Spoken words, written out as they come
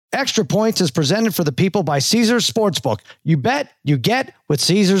Extra Points is presented for the people by Caesars Sportsbook. You bet, you get with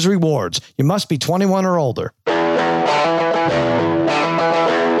Caesars Rewards. You must be 21 or older.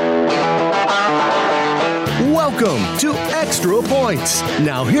 Welcome to Extra Points.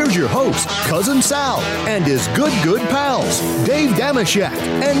 Now here's your host, Cousin Sal, and his good pals, Dave Damashek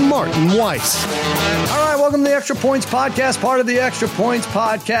and Martin Weiss. All right, welcome to the Extra Points Podcast, part of the Extra Points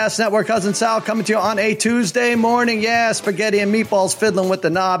Podcast Network. Cousin Sal coming to you on a Tuesday morning. Yeah, spaghetti and meatballs fiddling with the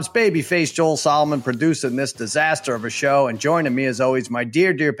knobs. Babyface Joel Solomon producing this disaster of a show. And joining me, as always, my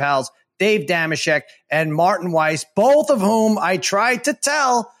dear pals, Dave Damashek and Martin Weiss, both of whom I tried to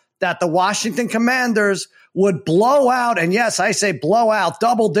tell that the Washington Commanders would blow out, and yes, I say blow out,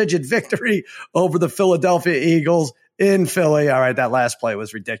 double-digit victory over the Philadelphia Eagles in Philly. All right, that last play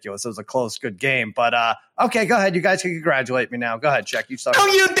was ridiculous. It was a close, good game. But, okay, go ahead. You guys can congratulate me now. Go ahead, Check. You start.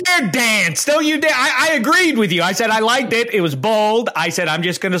 Don't you dare dance. Don't you dare. I agreed with you. I said I liked it. It was bold. I said I'm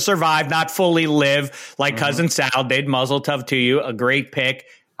just going to survive, not fully live like Cousin Sal did. Muzzle tough to you. A great pick.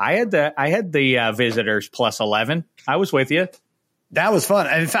 I had the visitors plus 11. I was with you. That was fun.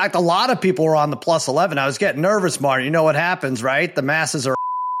 In fact, a lot of people were on the plus 11. I was getting nervous, Martin. You know what happens, right? The masses are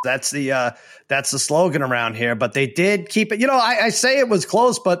that's the slogan around here. But they did keep it. You know, I say it was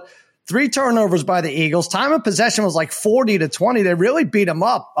close, but 3 turnovers by the Eagles. Time of possession was like 40-20. They really beat them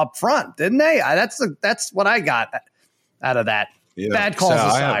up front, didn't they? That's what I got out of that. Yeah. Bad calls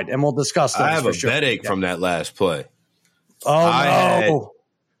aside, and we'll discuss those. I have for a sure. headache from that last play. Oh, no.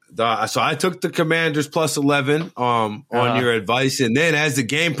 So I took the Commanders plus 11 on your advice. And then as the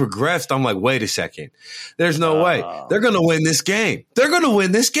game progressed, I'm like, wait a second. There's no way. They're going to win this game. They're going to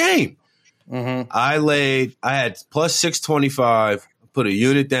win this game. Mm-hmm. I had plus 625, put a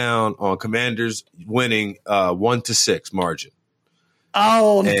unit down on Commanders winning 1-6 margin.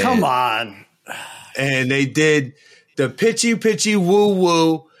 Oh, come on. And they did the pitchy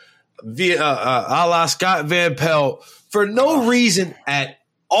woo-woo via a la Scott Van Pelt for no reason at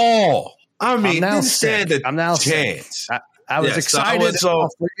all. I mean, didn't stand a chance. I was excited for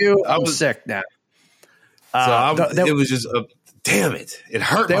you. I was sick now. It was just damn it. It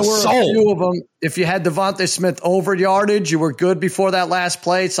hurt my soul. There were a few of them. If you had Devontae Smith over yardage, you were good before that last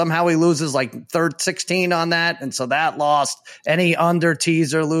play. Somehow he loses like third 16 on that, and so that lost. Any under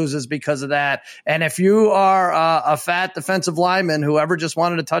teaser loses because of that. And if you are a fat defensive lineman, whoever just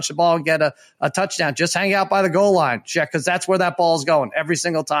wanted to touch the ball and get a touchdown, just hang out by the goal line, check, because that's where that ball is going every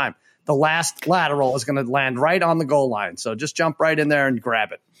single time. The last lateral is going to land right on the goal line. So just jump right in there and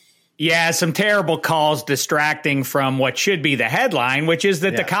grab it. Yeah, some terrible calls distracting from what should be the headline, which is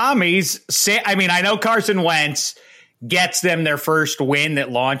that the commies I know Carson Wentz gets them their first win that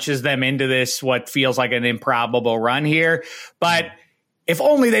launches them into this, what feels like an improbable run here. But if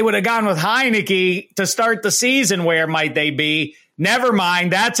only they would have gone with Heineke to start the season, where might they be? Never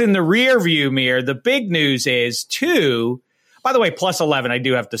mind. That's in the rear view mirror. The big news is, by the way, plus 11, I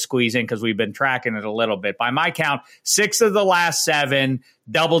do have to squeeze in because we've been tracking it a little bit. By my count, 6 of the last 7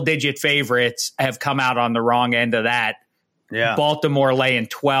 double-digit favorites have come out on the wrong end of that. Yeah. Baltimore laying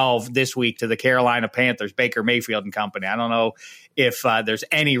 12 this week to the Carolina Panthers, Baker Mayfield and company. I don't know if there's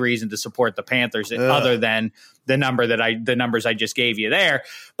any reason to support the Panthers other than the numbers I just gave you there.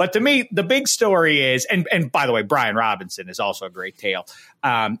 But to me, the big story is, and by the way, Brian Robinson is also a great tale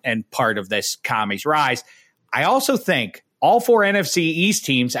and part of this commies rise. I also think all 4 NFC East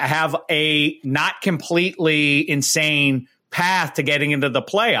teams have a not completely insane path to getting into the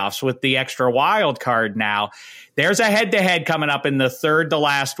playoffs with the extra wild card now. There's a head-to-head coming up in the third to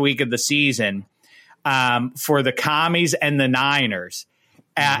last week of the season for the Commies and the Niners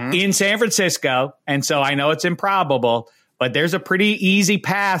in San Francisco. And so I know it's improbable, but there's a pretty easy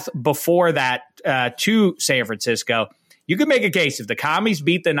path before that to San Francisco. You can make a case if the Commies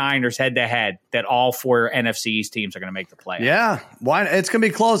beat the Niners head-to-head that all 4 NFC East teams are going to make the playoffs. Yeah, why? It's going to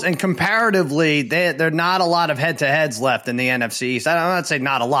be close. And comparatively, there are not a lot of head-to-heads left in the NFC East. I'm not saying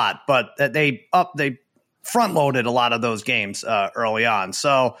not a lot, but they front-loaded a lot of those games early on.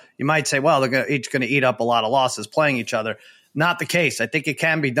 So you might say, well, they're each going to eat up a lot of losses playing each other. Not the case. I think it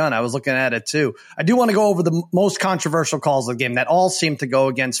can be done. I was looking at it too. I do want to go over the most controversial calls of the game that all seem to go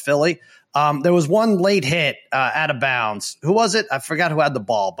against Philly. There was one late hit out of bounds. Who was it? I forgot who had the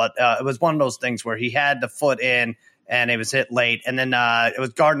ball, but it was one of those things where he had the foot in and it was hit late. And then it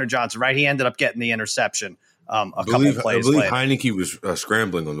was Gardner Johnson, right? He ended up getting the interception couple plays later. I believe Heineke was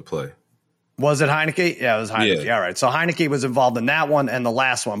scrambling on the play. Was it Heineke? Yeah, it was Heineke. Yeah. All right. So Heineke was involved in that one and the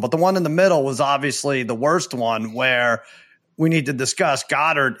last one. But the one in the middle was obviously the worst one, where we need to discuss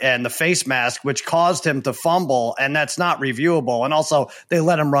Goddard and the face mask, which caused him to fumble, and that's not reviewable. And also, they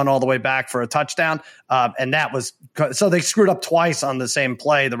let him run all the way back for a touchdown, and that was so they screwed up twice on the same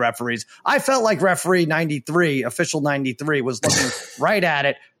play. The referees, I felt like referee 93, official 93, was looking right at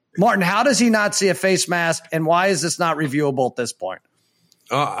it. Martin, how does he not see a face mask, and why is this not reviewable at this point?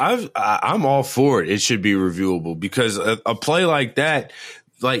 I'm all for it. It should be reviewable because a play like that.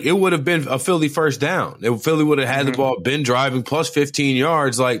 Like, it would have been a Philly first down. If Philly would have had the ball, been driving plus 15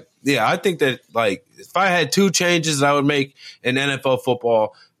 yards. Like, yeah, I think that, like, if I had two changes that I would make in NFL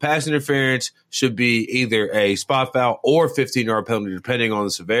football, pass interference should be either a spot foul or 15-yard penalty, depending on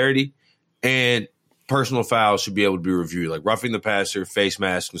the severity. And personal fouls should be able to be reviewed, like roughing the passer, face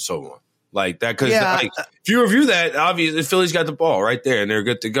mask, and so on. Like that, because if you review that, obviously Philly's got the ball right there and they're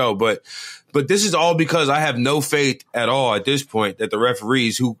good to go. But this is all because I have no faith at all at this point that the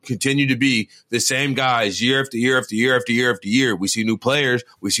referees, who continue to be the same guys year after year after year after year after year, we see new players,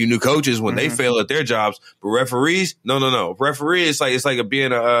 we see new coaches when they fail at their jobs. But referees, no. Referee is like, it's like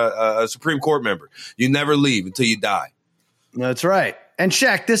being a Supreme Court member. You never leave until you die. That's right. And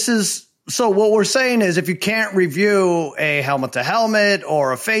Shaq, this is. So what we're saying is if you can't review a helmet-to-helmet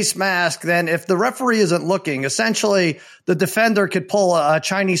or a face mask, then if the referee isn't looking, essentially the defender could pull a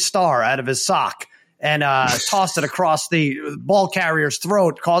Chinese star out of his sock and toss it across the ball carrier's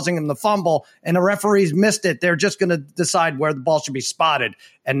throat, causing him to fumble, and the referees missed it. They're just going to decide where the ball should be spotted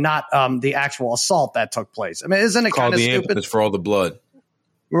and not the actual assault that took place. I mean, isn't it kind of stupid? Ambulance for all the blood.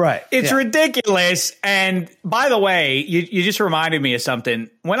 Right. It's ridiculous. And by the way, you just reminded me of something.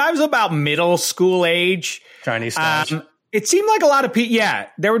 When I was about middle school age, Chinese stars. It seemed like a lot of people,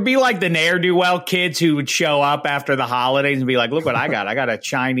 there would be like the ne'er-do-well kids who would show up after the holidays and be like, look what I got. I got a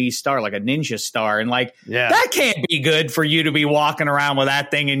Chinese star, like a ninja star. And like, that can't be good for you to be walking around with that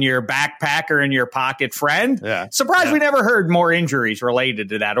thing in your backpack or in your pocket, friend. Yeah. Surprised we never heard more injuries related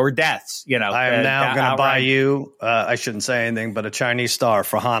to that or deaths, you know. I am now going to buy you, I shouldn't say anything, but a Chinese star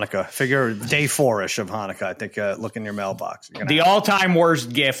for Hanukkah. Figure day 4-ish of Hanukkah. I think look in your mailbox. The all-time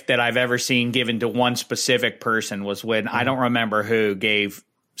worst gift that I've ever seen given to one specific person was when I don't remember who gave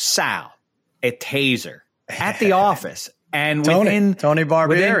Sal a taser at the office. And Tony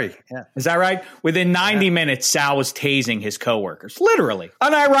Barbieri. Is that right? Within 90 minutes, Sal was tasing his coworkers, literally,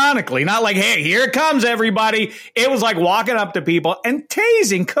 unironically, not like, hey, here it comes, everybody. It was like walking up to people and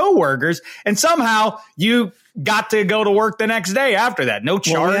tasing coworkers. And somehow you got to go to work the next day after that. No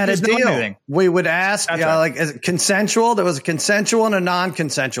charges, no anything. We would ask, like, is it consensual? There was a consensual and a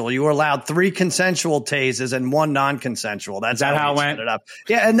non-consensual. You were allowed 3 consensual tasers and 1 non-consensual. That's how it went.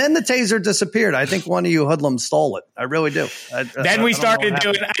 Yeah, and then the taser disappeared. I think one of you hoodlums stole it. I really do. Then we started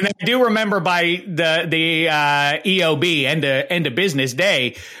doing, and I do remember by the EOB, end of business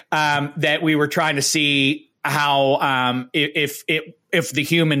day, that we were trying to see how if the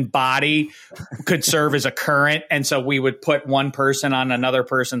human body could serve as a current. And so we would put one person on another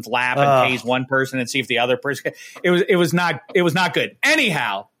person's lap and tase one person and see if the other person it was not good.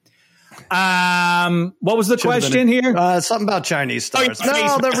 Anyhow, what was the question here? Something about Chinese stars.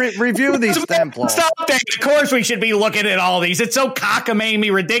 Review these damn plays. Of course we should be looking at all these. It's so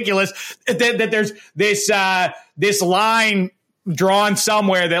cockamamie ridiculous that there's this line drawn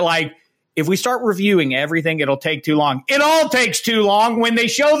somewhere that, like, if we start reviewing everything, it'll take too long. It all takes too long. When they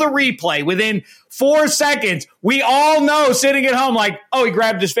show the replay within 4 seconds, we all know sitting at home, like, oh, he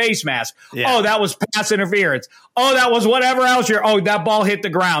grabbed his face mask. Yeah. Oh, that was pass interference. Oh, that was whatever else. That ball hit the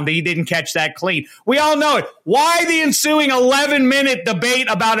ground. He didn't catch that clean. We all know it. Why the ensuing 11-minute debate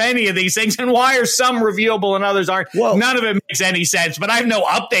about any of these things, and why are some reviewable and others aren't? Well, none of it makes any sense, but I have no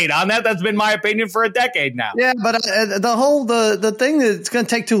update on that. That's been my opinion for a decade now. Yeah, but the thing that it's going to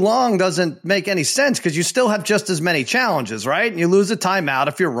take too long doesn't make any sense, because you still have just as many challenges, right? And you lose a timeout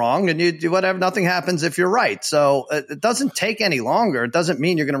if you're wrong, and you do whatever. Nothing happens if you're right. So it doesn't take any longer. It doesn't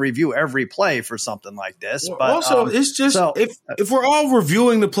mean you're going to review every play for something like this. Well, but also, it's just if we're all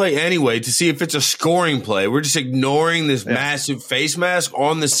reviewing the play anyway to see if it's a scoring play, we're just ignoring this massive face mask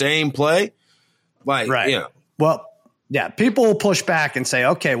on the same play. Like, right. Well, yeah, people will push back and say,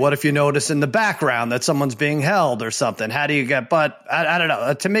 okay, what if you notice in the background that someone's being held or something? How do you get, but I don't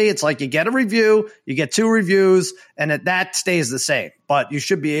know. To me, it's like you get a review, you get 2 reviews, and that stays the same. But you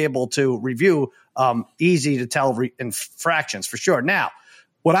should be able to review easy to tell infractions for sure. Now,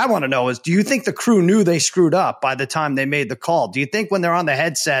 what I want to know is, do you think the crew knew they screwed up by the time they made the call? Do you think when they're on the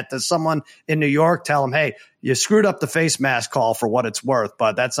headset, does someone in New York tell them, hey, you screwed up the face mask call for what it's worth,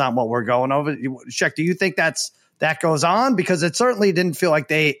 but that's not what we're going over? Shaq, do you think that goes on? Because it certainly didn't feel like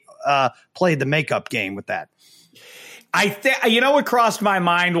they played the makeup game with that. I think, what crossed my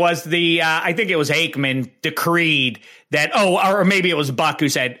mind was I think it was Aikman decreed that, or maybe it was Buck who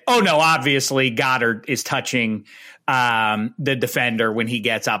said, oh no, obviously Goddard is touching the defender when he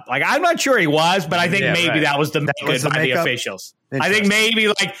gets up. Like, I'm not sure he was, but I think maybe that was the makeup by the officials. I think maybe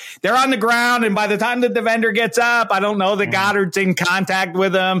like they're on the ground, and by the time the defender gets up, I don't know that Goddard's in contact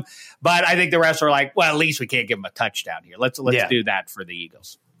with him, but I think the refs were like, well, at least we can't give him a touchdown here. Let's do that for the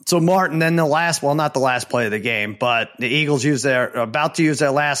Eagles. So Martin, then not the last play of the game, but the Eagles about to use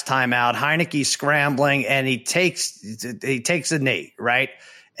their last timeout. Heinicke scrambling, and he takes a knee, right?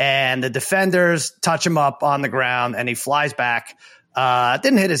 And the defenders touch him up on the ground, and he flies back.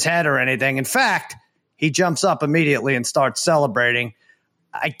 Didn't hit his head or anything. In fact, he jumps up immediately and starts celebrating.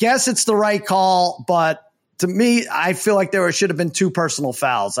 I guess it's the right call, but to me, I feel like there should have been 2 personal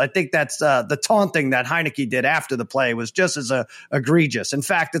fouls. I think that's the taunting that Heinicke did after the play was just as egregious. In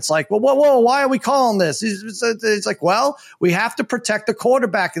fact, it's like, whoa, why are we calling this? It's like, well, we have to protect the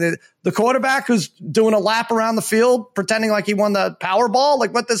quarterback. The quarterback who's doing a lap around the field, pretending like he won the Powerball.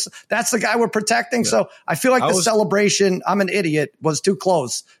 Like that's the guy we're protecting. Yeah. So I feel like the celebration, I'm an idiot, was too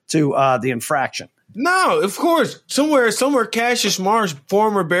close to the infraction. No, of course. Somewhere, Cassius Marsh,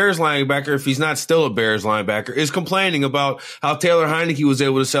 former Bears linebacker, if he's not still a Bears linebacker, is complaining about how Taylor Heinicke was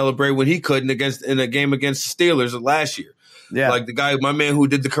able to celebrate when he couldn't in a game against the Steelers last year. Yeah. Like the guy, my man who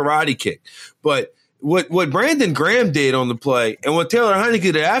did the karate kick. But what Brandon Graham did on the play and what Taylor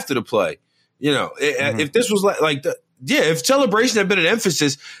Heinicke did after the play, if this was if celebration had been an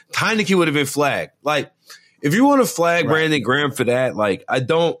emphasis, Heinicke would have been flagged. Like, if you want to flag Brandon Graham for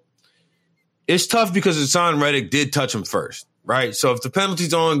that, it's tough because Hassan Reddick did touch him first, right? So if the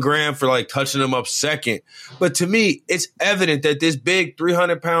penalty's on Graham for touching him up second, but to me, it's evident that this big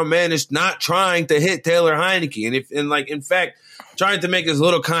 300-pound man is not trying to hit Taylor Heinicke, and in fact, trying to make as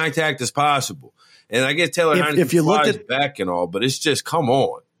little contact as possible. And I guess Taylor Heinicke flies back and all, but it's just, come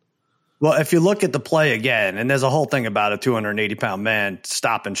on. Well, if you look at the play again, and there's a whole thing about a 280-pound man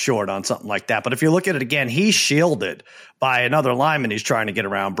stopping short on something like that. But if you look at it again, he's shielded by another lineman. He's trying to get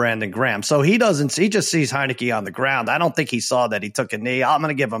around Brandon Graham. So he just sees Heinicke on the ground. I don't think he saw that he took a knee. I'm going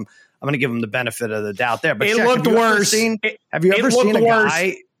to give him the benefit of the doubt there. But it looked worse. Have you ever seen a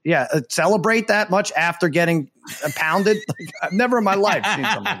guy celebrate that much after getting pounded? Never in my life seen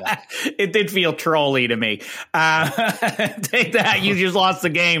something like that. It did feel trolly to me. Take that. You just lost the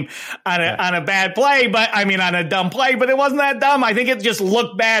game on a bad play, on a dumb play, but it wasn't that dumb. I think it just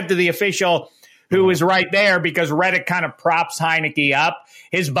looked bad to the official who was right there because Reddick kind of props Heinicke up.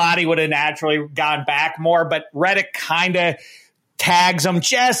 His body would have naturally gone back more, but Reddick kind of tags him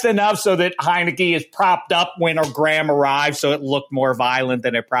just enough so that Heinicke is propped up when Graham arrives, so it looked more violent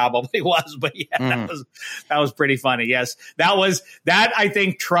than it probably was. But that was pretty funny. Yes, that I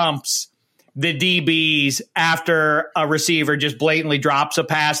think trumps the DBs after a receiver just blatantly drops a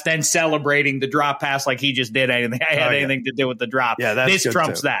pass, then celebrating the drop pass like he just did anything to do with the drop. Yeah, this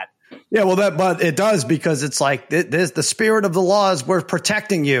trumps that. Yeah, well, but it does because it's like the spirit of the law is we're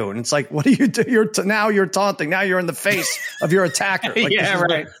protecting you, and it's like, what do you do? Now you're taunting. Now you're in the face of your attacker. Like,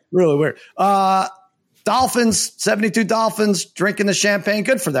 right. Really weird. Dolphins, 72 Dolphins drinking the champagne.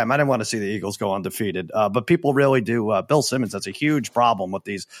 Good for them. I didn't want to see the Eagles go undefeated, but people really do. Bill Simmons, that's a huge problem with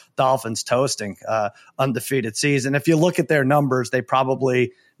these Dolphins toasting undefeated season. If you look at their numbers, they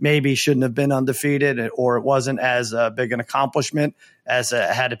probably maybe shouldn't have been undefeated, or it wasn't as big an accomplishment as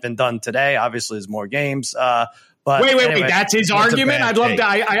had it been done today. Obviously, there's more games. But wait, that's his argument. I'd love to.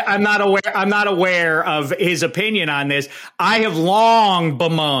 I'm not aware of his opinion on this. I have long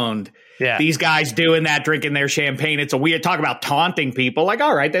bemoaned these guys doing that, drinking their champagne. It's a weird talk about taunting people. Like,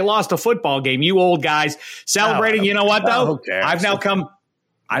 all right, they lost a football game. You old guys celebrating. You know what though? I've now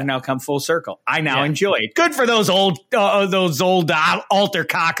come full circle. I now enjoy it. Good for those old altar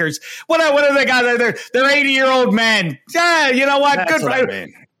cockers. What are they got? They're 80-year-old men. Yeah, you know what? That's good what for I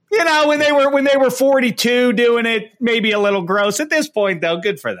mean. You know, when they were 42 doing it, maybe a little gross. At this point, though,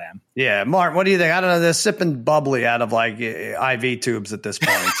 good for them. Yeah, Mark, what do you think? I don't know. They're sipping bubbly out of IV tubes at this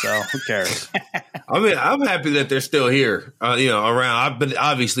point, so who cares? I mean, I'm happy that they're still here, around.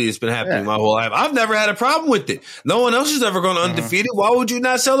 Obviously, it's been happening my whole life. I've never had a problem with it. No one else has ever gone undefeated. Why would you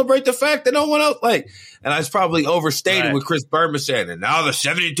not celebrate the fact that no one else And I was probably overstated with Chris Berman saying, and now the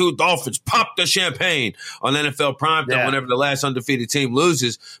 72 Dolphins pop the champagne on NFL primetime whenever the last undefeated team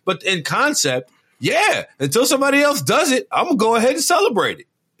loses. But in concept, until somebody else does it, I'm going to go ahead and celebrate it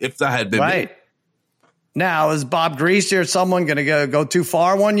if that had been me. Now, is Bob Greasy or someone going to go too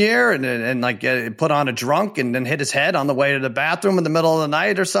far one year and get put on a drunk and then hit his head on the way to the bathroom in the middle of the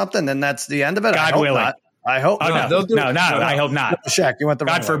night or something? Then that's the end of it? God willing. I hope not. No, I hope not. Shaq, you went the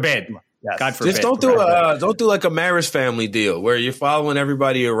God forbid. Yes. God forbid. Just don't do like a Maris family deal where you're following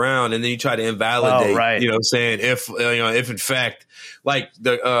everybody around and then you try to invalidate. Oh, right. You know, saying if in fact like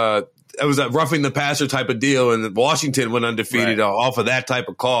it was a roughing the passer type of deal, and Washington went undefeated off of that type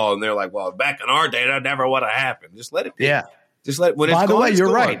of call, and they're like, "Well, back in our day, that never would have happened." Just let it be. Yeah. Just let. When it's By the gone, way, it's you're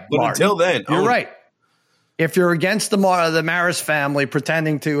gone. right. But Martin, until then, you're right. If you're against the Maris family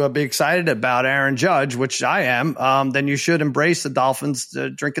pretending to be excited about Aaron Judge, which I am, then you should embrace the Dolphins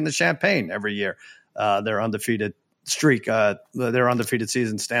drinking the champagne every year. Their undefeated streak, their undefeated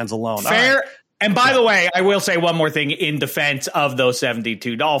season stands alone. Fair. Right. And by the way, I will say one more thing in defense of those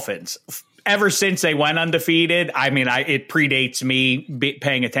 72 Dolphins. Ever since they went undefeated, I mean, it predates me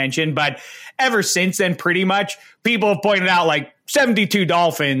paying attention, but ever since then, pretty much, people have pointed out like 72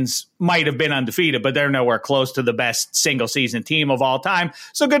 Dolphins might have been undefeated, but they're nowhere close to the best single season team of all time.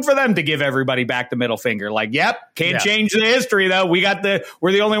 So good for them to give everybody back the middle finger. Like, yep, can't change the history though.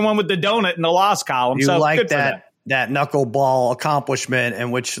 We're the only one with the donut in the loss column. You so like good for them. That knuckleball accomplishment,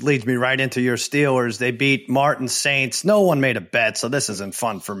 and which leads me right into your Steelers. They beat Martin Saints. No one made a bet, so this isn't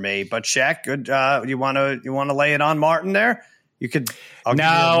fun for me. But Shaq, good. You want to lay it on Martin there? You could.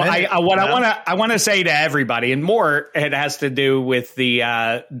 I want to say to everybody, and more, it has to do with the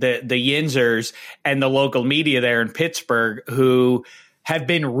Yinzers and the local media there in Pittsburgh who have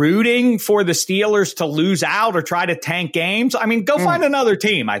been rooting for the Steelers to lose out or try to tank games. I mean, go find another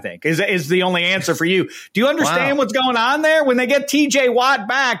team, I think, is the only answer for you. Do you understand what's going on there? When they get TJ Watt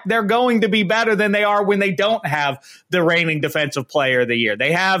back, they're going to be better than they are when they don't have the reigning defensive player of the year.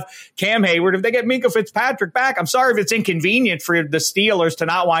 They have Cam Hayward. If they get Minkah Fitzpatrick back, I'm sorry if it's inconvenient for the Steelers to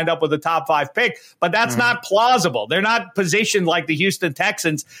not wind up with a top 5 pick, but that's not plausible. They're not positioned like the Houston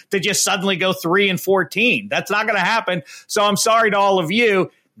Texans to just suddenly go 3-14. That's not going to happen. So I'm sorry to all of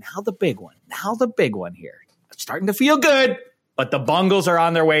you. Now the big one here. It's starting to feel good, but the Bungles are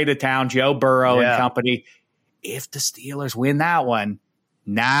on their way to town, Joe Burrow and company. If the Steelers win that one,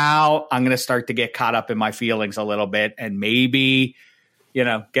 now I'm going to start to get caught up in my feelings a little bit and maybe, get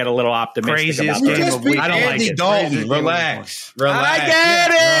a little optimistic about it. I don't like it. Dalton, relax. I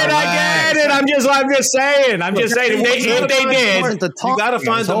get it. I'm just saying. If they did, you got to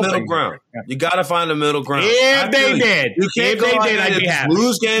find the middle ground. You got to find the middle ground. If they did, I'd be happy.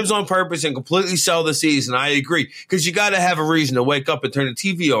 Lose games on purpose and completely sell the season. I agree, because you got to have a reason to wake up and turn the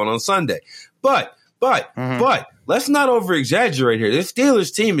TV on Sunday. But let's not over exaggerate here. This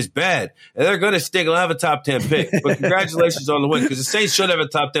Steelers team is bad, and they're going to stink. They'll have a top 10 pick. But congratulations on the win, because the Saints should have a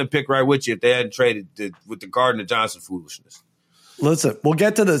top 10 pick right with you if they hadn't traded with the Gardner Johnson foolishness. Listen, we'll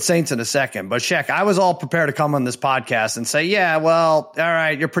get to the Saints in a second, but Shaq, I was all prepared to come on this podcast and say, yeah, well, all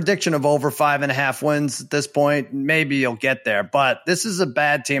right, your prediction of over 5.5 wins at this point, maybe you'll get there, but this is a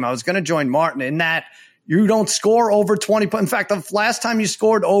bad team. I was going to join Martin in that you don't score over 20 points. In fact, the last time you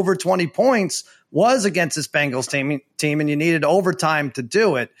scored over 20 points was against this Bengals team, and you needed overtime to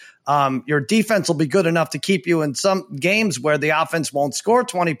do it. Your defense will be good enough to keep you in some games where the offense won't score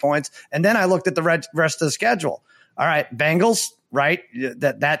 20 points. And then I looked at the rest of the schedule. All right, Bengals, right?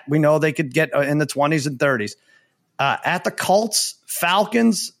 That we know they could get in the 20s and 30s. At the Colts,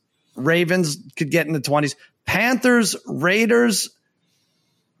 Falcons, Ravens could get in the 20s. Panthers, Raiders,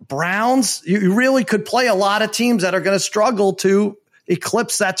 Browns. You really could play a lot of teams that are going to struggle to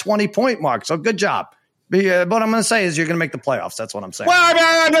eclipse that 20-point mark. So good job. What I'm going to say is you're going to make the playoffs. That's what I'm saying. Well,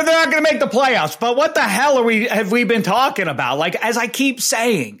 they're not going to make the playoffs. But what the hell have we been talking about? Like, as I keep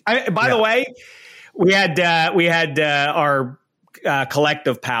saying. By the way, we had our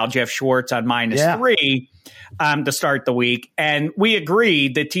collective pal Jeff Schwartz on -3 to start the week, and we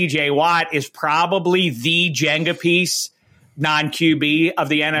agreed that TJ Watt is probably the Jenga piece non-QB of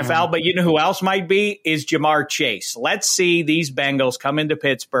the NFL, but you know who else might be is Jamar Chase. Let's see these Bengals come into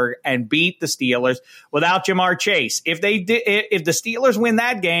Pittsburgh and beat the Steelers without Jamar Chase. If the Steelers win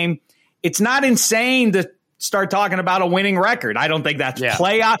that game, it's not insane to start talking about a winning record. I don't think that's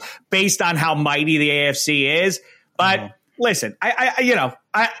playoff based on how mighty the AFC is, but listen,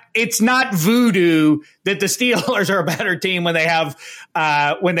 it's not voodoo that the Steelers are a better team when they have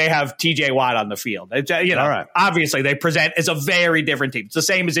TJ Watt on the field. Obviously they present as a very different team. It's the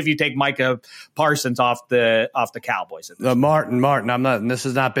same as if you take Micah Parsons off the Cowboys. Martin, I'm not. And this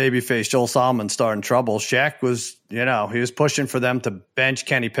is not babyface Joel Solomon starting trouble. Shaq was, he was pushing for them to bench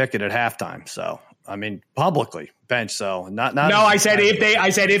Kenny Pickett at halftime. So. I mean, publicly bench. So not. No, I said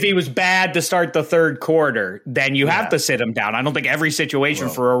if he was bad to start the third quarter, then you have to sit him down. I don't think every situation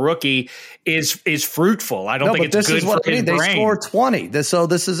for a rookie is fruitful. I don't think it's good for his brain. They score 20. This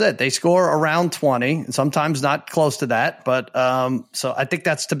is it. They score around 20, sometimes not close to that. But so I think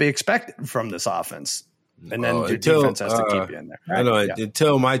that's to be expected from this offense. And then your defense has to keep you in there. Right? I know.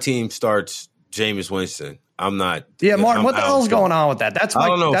 Until my team starts Jameis Winston, I'm not. Yeah, Martin, what the hell's going on with that? That's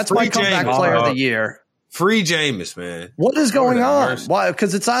my comeback player of the year. Free Jameis, man. What is going on? Why?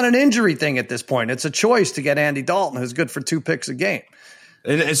 Because it's not an injury thing at this point. It's a choice to get Andy Dalton, who's good for 2 picks a game.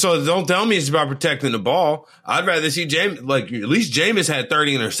 And so don't tell me it's about protecting the ball. I'd rather see Jameis. Like, at least Jameis had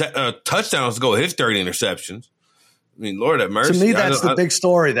 30 touchdowns to go with his 30 interceptions. I mean, Lord have mercy. To me, that's the big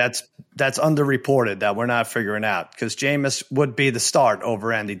story that's underreported that we're not figuring out, because Jameis would be the start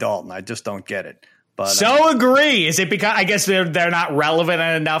over Andy Dalton. I just don't get it. But agree. Is it because I guess they're not relevant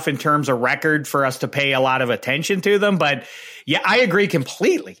enough in terms of record for us to pay a lot of attention to them? But yeah, I agree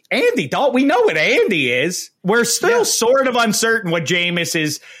completely. Andy Dalton, we know what Andy is. We're still sort of uncertain what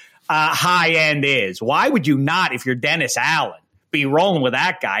Jameis's high end is. Why would you not, if you're Dennis Allen, be rolling with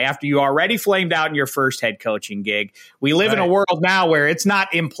that guy after you already flamed out in your first head coaching gig? We live in a world now where it's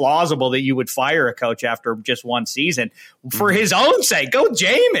not implausible that you would fire a coach after just one season. For his own sake, go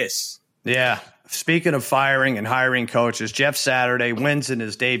Jameis. Yeah. Speaking of firing and hiring coaches, Jeff Saturday wins in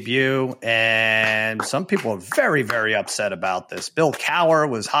his debut, and some people are very, very upset about this. Bill Cowher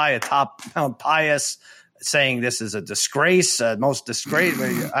was high atop Mount Pius, saying this is a disgrace, most disgrace.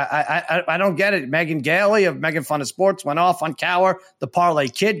 I don't get it. Megan Gailey of Megan Fun of Sports went off on Cowher. The Parlay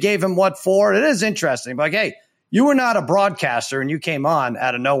Kid gave him what for. It is interesting. But like, hey, you were not a broadcaster, and you came on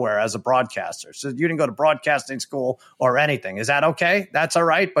out of nowhere as a broadcaster. So you didn't go to broadcasting school or anything. Is that okay? That's all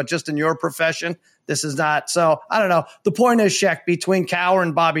right. But just in your profession, this is not. So I don't know. The point is, Sheck, between Cowher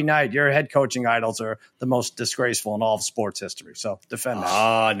and Bobby Knight, your head coaching idols are the most disgraceful in all of sports history. So defend that.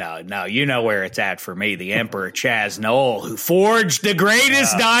 Oh, no. You know where it's at for me. The Emperor Chaz Noel, who forged the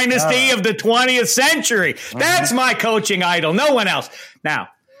greatest dynasty of the 20th century. That's my coaching idol. No one else. Now,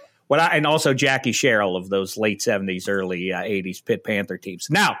 and also Jackie Sherrill of those late 70s, early 80s Pitt Panther teams.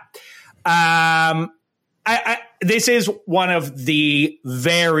 Now, this is one of the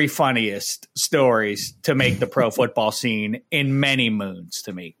very funniest stories to make the pro football scene in many moons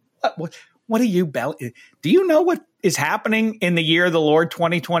to me. What are you, do you know what is happening in the year of the Lord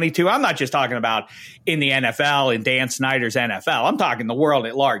 2022? I'm not just talking about in the NFL, in Dan Snyder's NFL. I'm talking the world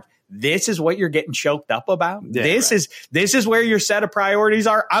at large. This is what you're getting choked up about. Yeah, this is where your set of priorities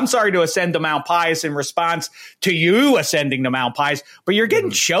are. I'm sorry to ascend to Mount Pius in response to you ascending to Mount Pius, but you're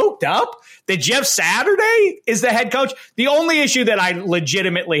getting choked up that Jeff Saturday is the head coach. The only issue that I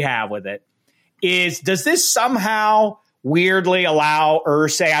legitimately have with it is, does this somehow weirdly allow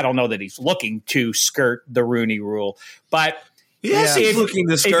Irsay? I don't know that he's looking to skirt the Rooney Rule, but he's looking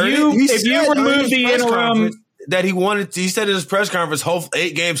to skirt if you remove the interim. That he said in his press conference,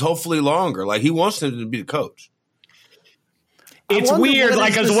 8 games, hopefully longer. Like, he wants him to be the coach. It's weird.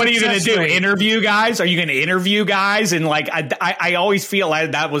 Like, what are you going to do? Interview guys? Are you going to interview guys? And like, I always feel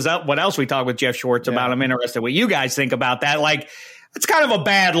like that was what else we talked with Jeff Schwartz about. I'm interested what you guys think about that. Like, it's kind of a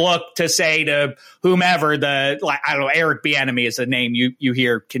bad look to say to whomever I don't know, Eric Bieniemy is the name you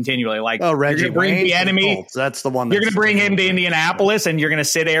hear continually. Like, Reggie Wayne, Bieniemy. That's the one. You're going to bring him to Indianapolis, and you're going to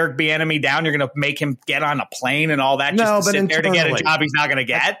sit Eric Bieniemy down. You're going to make him get on a plane and all that just to sit there to get a job he's not going to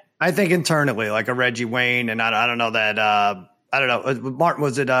get. I think internally, like a Reggie Wayne, and I don't know that. I don't know. Martin,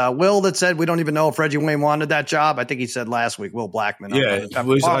 was it Will that said we don't even know if Reggie Wayne wanted that job? I think he said last week, Will Blackman.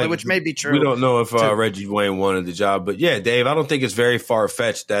 Which may be true. We don't know if Reggie Wayne wanted the job. But yeah, Dave, I don't think it's very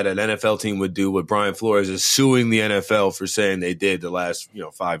far-fetched that an NFL team would do what Brian Flores is suing the NFL for saying they did the last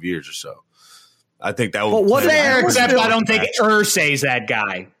 5 years or so. I think that would. Except I don't think Irsay's that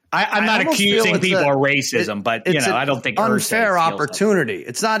guy. I'm not accusing people of racism, but I don't think unfair opportunity.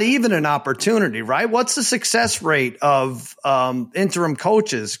 It's not even an opportunity, right? What's the success rate of interim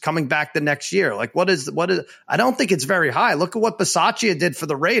coaches coming back the next year? Like, what is? I don't think it's very high. Look at what Bisaccia did for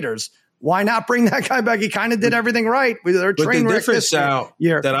the Raiders. Why not bring that guy back? He kind of did everything right. The difference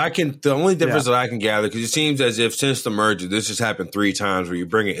the only difference that I can gather, because it seems as if since the merger, this has happened 3 times where you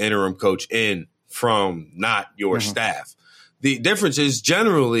bring an interim coach in from not your staff. The difference is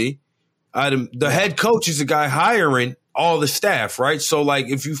generally the head coach is the guy hiring all the staff, right? So, like,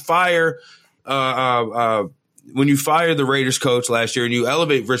 if you fire when you fire the Raiders coach last year and you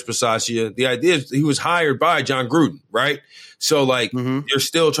elevate Rich Bisaccia, the idea is he was hired by John Gruden, right? So, like, you're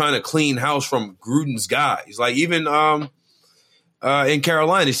still trying to clean house from Gruden's guys. Like, even in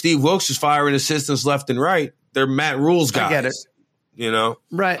Carolina, Steve Wilkes is firing assistants left and right. They're Matt Rule's guys. I get it.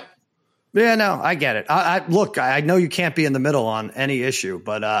 Right. Yeah, no, I get it. Look, I know you can't be in the middle on any issue,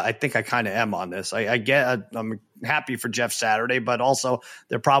 but I think I kind of am on this. I'm happy for Jeff Saturday, but also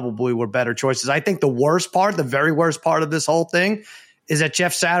there probably were better choices. I think the very worst part of this whole thing is that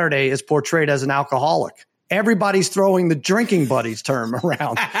Jeff Saturday is portrayed as an alcoholic. everybody's throwing the drinking buddies term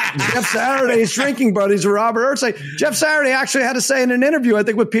around. Jeff Saturday's drinking buddies with Robert Irsay. Jeff Saturday actually had to say in an interview, I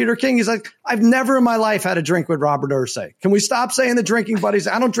think with Peter King, he's like, I've never in my life had a drink with Robert Irsay. Can we stop saying the drinking buddies?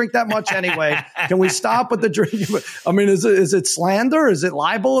 I don't drink that much anyway. Can we stop with the drinking? I mean, is it slander? Is it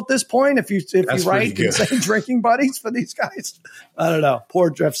libel at this point? If you write and say drinking buddies for these guys? I don't know. Poor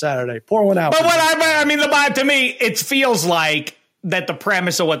Jeff Saturday. Pour one out. But to me, it feels like that the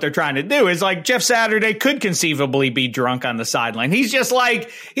premise of what they're trying to do is like Jeff Saturday could conceivably be drunk on the sideline. He's just like,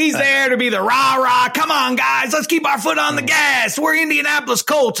 he's there to be the rah-rah. Come on, guys, let's keep our foot on the gas. We're Indianapolis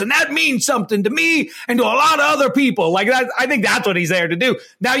Colts, and that means something to me and to a lot of other people. Like that, I think that's what he's there to do.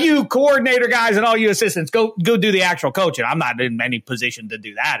 Now, you coordinator guys and all you assistants, go do the actual coaching. I'm not in any position to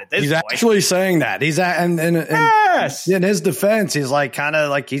do that at this point. He's actually saying that. He's yes. In his defense, he's like kind of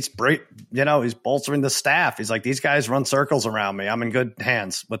like he's bolstering the staff. He's like, these guys run circles around me. I'm in good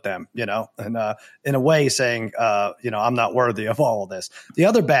hands with them, and in a way saying, I'm not worthy of all of this. The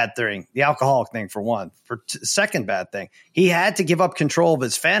other bad thing, the alcoholic thing for one. Second bad thing, he had to give up control of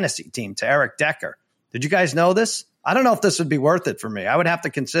his fantasy team to Eric Decker. Did you guys know this? I don't know if this would be worth it for me. I would have to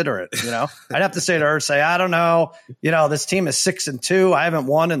consider it. I'd have to say to her, I don't know. This team is 6-2. I haven't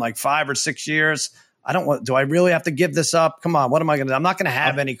won in like 5 or 6 years. Do I really have to give this up? Come on. What am I going to do? I'm not going to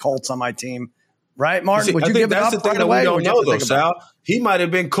have any Colts on my team. Right, Martin? Would you give it up right away? We don't know, though, Sal. He might have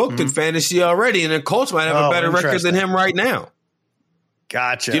been cooked in fantasy already, and the Colts might have a better record than him right now.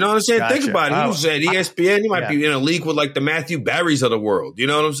 Gotcha. You know what I'm saying? Think about it. He was at ESPN. He might be in a league with like the Matthew Barrys of the world. You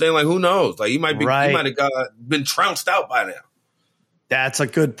know what I'm saying? Like, who knows? Like, he might have been trounced out by now. That's a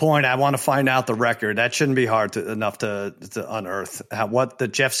good point. I want to find out the record. That shouldn't be hard enough to unearth what the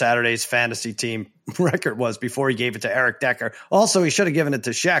Jeff Saturday's fantasy team record was before he gave it to Eric Decker. Also, he should have given it to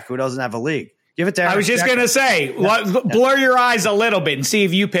Shaq, who doesn't have a league. Give it to Eric. I was just going to say, blur your eyes a little bit and see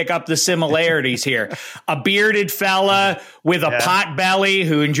if you pick up the similarities here. A bearded fella with a pot belly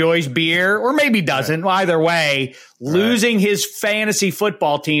who enjoys beer, or maybe doesn't. Right. Either way, losing his fantasy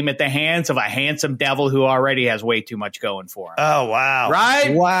football team at the hands of a handsome devil who already has way too much going for him. Oh, wow.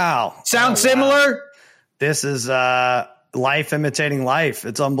 Right? Wow. Sound similar? This is life imitating life.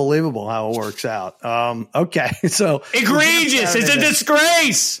 It's unbelievable how it works out. Okay, so egregious. It's a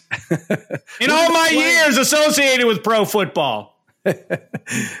disgrace. In all my years associated with pro football. And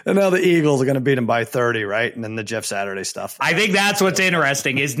now the Eagles are going to beat them by 30, right? And then the Jeff Saturday stuff. I think that's what's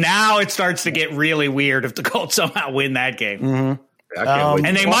interesting is now it starts to get really weird if the Colts somehow win that game. Mm-hmm.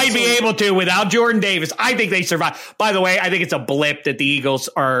 And they might be able to without Jordan Davis. I think they survive. By the way, I think it's a blip that the Eagles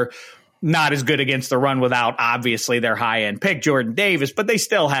are not as good against the run without, obviously, their high-end pick, Jordan Davis, but they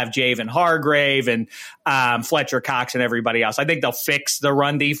still have Javen Hargrave and Fletcher Cox and everybody else. I think they'll fix the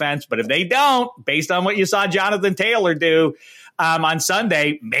run defense, but if they don't, based on what you saw Jonathan Taylor do on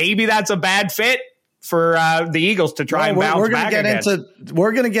Sunday, maybe that's a bad fit for the Eagles to try and bounce back against.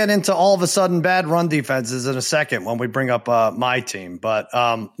 We're going to get into all of a sudden bad run defenses in a second when we bring up my team. But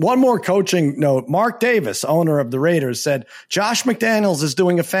one more coaching note. Mark Davis, owner of the Raiders, said Josh McDaniels is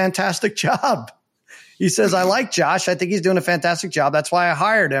doing a fantastic job. He says, I like Josh. I think he's doing a fantastic job. That's why I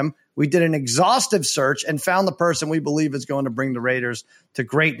hired him. We did an exhaustive search and found the person we believe is going to bring the Raiders to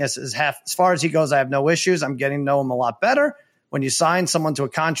greatness. As far as he goes, I have no issues. I'm getting to know him a lot better. When you sign someone to a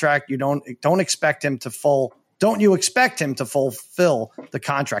contract, you don't expect him to fulfill the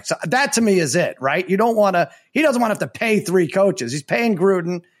contract. So that to me is it, right? He doesn't want to have to pay 3 coaches. He's paying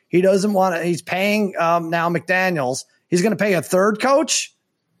Gruden. He's paying now McDaniels. He's going to pay a 3rd coach.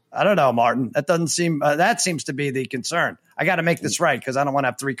 I don't know, Martin. That seems to be the concern. I got to make this right because I don't want to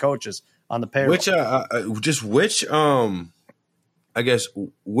have 3 coaches on the payroll.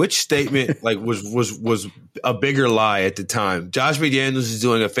 Which statement was a bigger lie at the time? Josh McDaniels is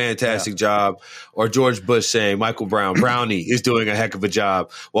doing a fantastic job, or George Bush saying Michael Brownie is doing a heck of a job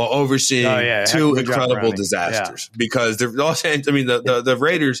while overseeing 2 incredible disasters? Yeah. Because the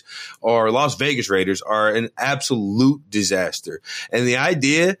Raiders or Las Vegas Raiders are an absolute disaster. And the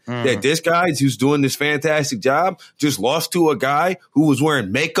idea that this guy who's doing this fantastic job just lost to a guy who was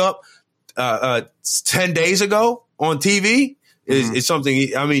wearing makeup 10 days ago on TV is something,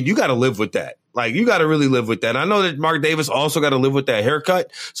 you got to live with that. Like, you got to really live with that. I know that Mark Davis also got to live with that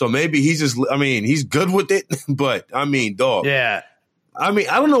haircut. So maybe he's good with it. But, dog. Yeah. I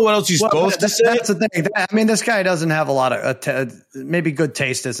don't know what else he's supposed to say. That's the thing. This guy doesn't have a lot of maybe good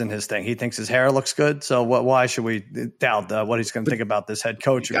taste isn't his thing. He thinks his hair looks good. So why should we doubt what he's going to think about this head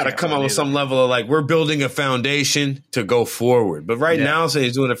coach? You got to come up with some level of we're building a foundation to go forward. But right now, saying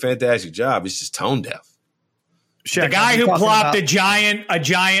he's doing a fantastic job, he's just tone deaf. The guy who plopped a giant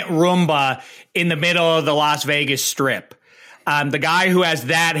Roomba in the middle of the Las Vegas Strip. The guy who has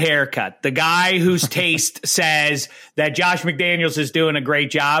that haircut, the guy whose taste says that Josh McDaniels is doing a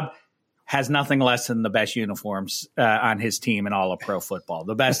great job, has nothing less than the best uniforms on his team in all of pro football,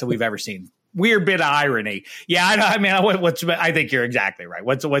 the best that we've ever seen. Weird bit of irony. Yeah, I think you're exactly right.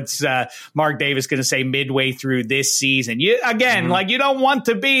 What's Mark Davis going to say midway through this season? You don't want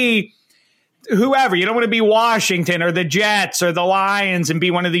to be whoever. You don't want to be Washington or the Jets or the Lions and be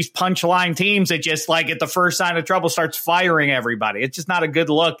one of these punchline teams that just like at the first sign of trouble starts firing everybody. It's just not a good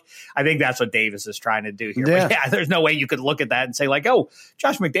look. I think that's what Davis is trying to do here. Yeah. But yeah, there's no way you could look at that and say like, oh,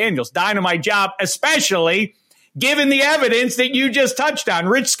 Josh McDaniels, dynamite job, especially given the evidence that you just touched on.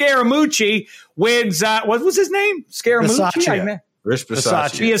 Rich Scaramucci wins, what was his name? Scaramucci? Rich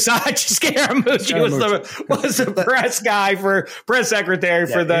Bisaccia. Scaramucci was the press secretary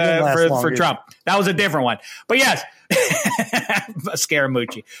for Trump. That was a different one. But yes,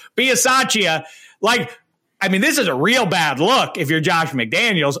 Scaramucci. Bisaccia, this is a real bad look if you're Josh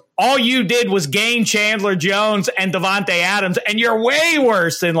McDaniels. All you did was gain Chandler Jones and Devontae Adams, and you're way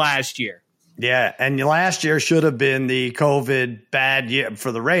worse than last year. Yeah, and last year should have been the COVID bad year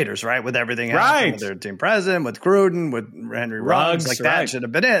for the Raiders, right? With everything happening with their team president, with Gruden, with Henry Ruggs, that should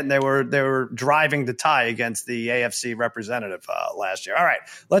have been it. And they were driving the tie against the AFC representative last year. All right,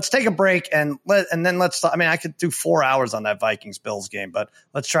 let's take a break and then let's. I could do 4 hours on that Vikings-Bills game, but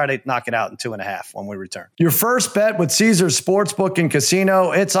let's try to knock it out in 2.5 when we return. Your first bet with Caesars Sportsbook and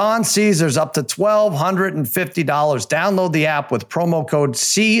Casino, it's on Caesars up to $1,250. Download the app with promo code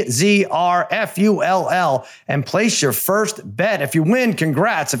CZRFULL and place your first bet. If you win,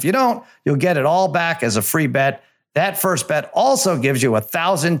 congrats. If you don't, you'll get it all back as a free bet. That first bet also gives you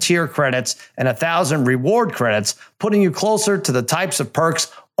 1,000 tier credits and 1,000 reward credits, putting you closer to the types of perks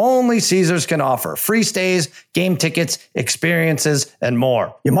only Caesars can offer. Free stays, game tickets, experiences, and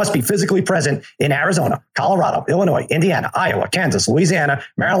more. You must be physically present in Arizona, Colorado, Illinois, Indiana, Iowa, Kansas, Louisiana,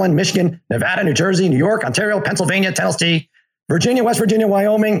 Maryland, Michigan, Nevada, New Jersey, New York, Ontario, Pennsylvania, Tennessee, Virginia, West Virginia,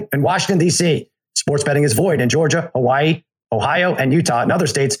 Wyoming, and Washington, D.C. Sports betting is void in Georgia, Hawaii, Ohio, and Utah, and other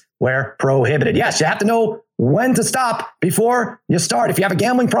states where prohibited. Yes, you have to know when to stop before you start. If you have a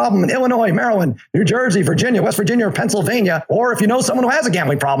gambling problem in Illinois, Maryland, New Jersey, Virginia, West Virginia, or Pennsylvania, or if you know someone who has a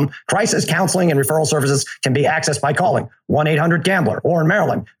gambling problem, crisis counseling and referral services can be accessed by calling 1-800-GAMBLER. Or in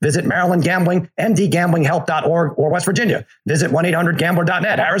Maryland, visit Maryland Gambling, mdgamblinghelp.org, or West Virginia, visit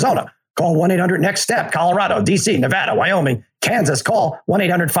 1-800-GAMBLER.net. Arizona, call 1-800-NEXT-STEP. Colorado, D.C., Nevada, Wyoming, Kansas, call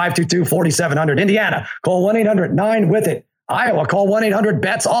 1-800-522-4700. Indiana, call 1-800-9-WITH-IT. Iowa, call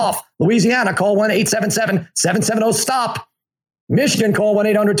 1-800-BETS-OFF. Louisiana, call 1-877-770-STOP. Michigan, call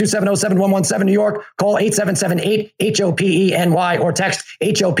 1-800-270-7117. New York, call 877-8-HOPENY or text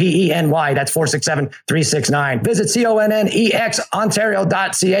HOPENY. That's 467-369. Visit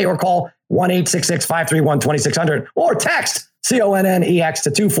CONNEXOntario.ca or call 1-866-531-2600 or text CONNEX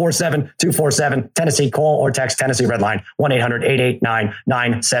to 247-247. Tennessee, call or text Tennessee Red Line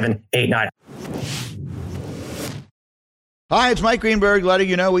 1-800-889-9789. Hi, it's Mike Greenberg letting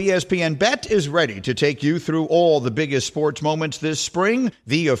you know ESPN Bet is ready to take you through all the biggest sports moments this spring.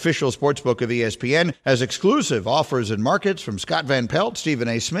 The official sportsbook of ESPN has exclusive offers and markets from Scott Van Pelt, Stephen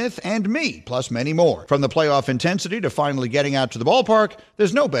A. Smith, and me, plus many more. From the playoff intensity to finally getting out to the ballpark,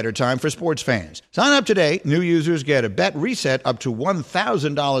 there's no better time for sports fans. Sign up today. New users get a bet reset up to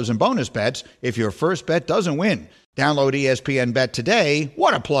 $1,000 in bonus bets if your first bet doesn't win. Download ESPN Bet today.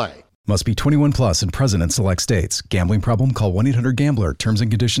 What a play. Must be 21 plus and present in select states. Gambling problem? Call 1-800-GAMBLER. Terms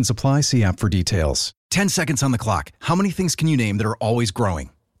and conditions apply. See app for details. 10 seconds on the clock. How many things can you name that are always growing?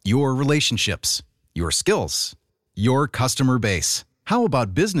 Your relationships, your skills, your customer base. How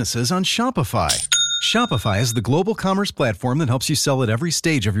about businesses on Shopify? Shopify is the global commerce platform that helps you sell at every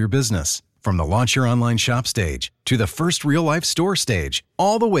stage of your business. From the launch your online shop stage to the first real life store stage,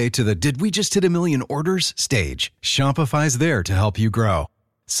 all the way to the did we just hit a million orders stage. Shopify's there to help you grow.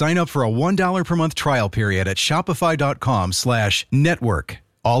 Sign up for a $1 per month trial period at shopify.com/network,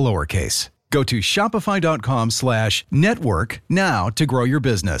 all lowercase. Go to shopify.com/network now to grow your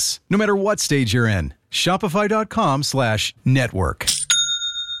business, no matter what stage you're in. Shopify.com/network.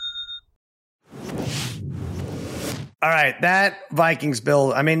 All right, that Vikings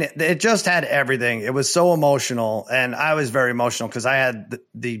Bill, it just had everything. It was so emotional, and I was very emotional because I had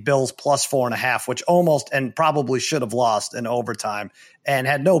the Bills plus 4.5, which almost and probably should have lost in overtime and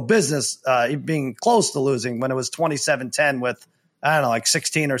had no business being close to losing when it was 27-10 with,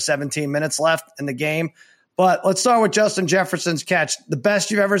 16 or 17 minutes left in the game. But let's start with Justin Jefferson's catch. The best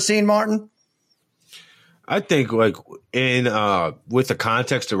you've ever seen, Martin? I think like in with the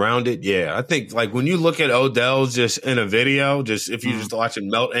context around it, yeah. I think like when you look at Odell's just in a video, just if you just watch a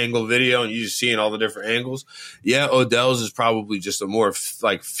melt angle video and you just seeing all the different angles, yeah, Odell's is probably just a more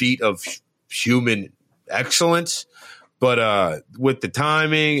like feat of human excellence. But with the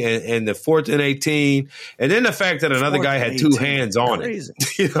timing and the 4th and 18, and then the fact that another guy had 2 hands on it.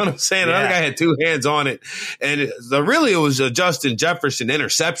 You know what I'm saying? Yeah. Another guy had 2 hands on it. And it was a Justin Jefferson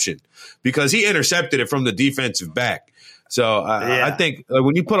interception because he intercepted it from the defensive back. So I think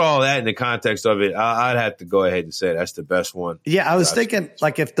when you put all that in the context of it, I'd have to go ahead and say that's the best one. Yeah, I was thinking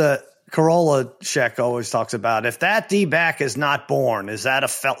like if the Corolla Sheck always talks about if that D-back is not born, is that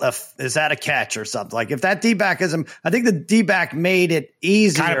a catch or something? Like if that D-back isn't, I think the D-back made it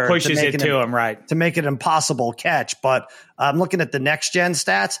easier. Kind of pushes it to him, right? To make it an impossible catch. But I'm looking at the next gen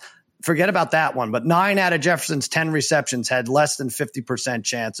stats. Forget about that one. But 9 out of Jefferson's 10 receptions had less than 50%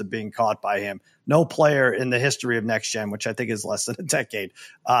 chance of being caught by him. No player in the history of next gen, which I think is less than a decade,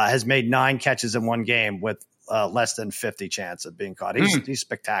 has made 9 catches in one game with less than 50 chance of being caught. He's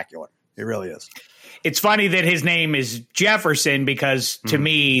spectacular. He really is. It's funny that his name is Jefferson because to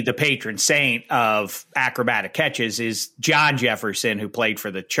me, the patron saint of acrobatic catches is John Jefferson, who played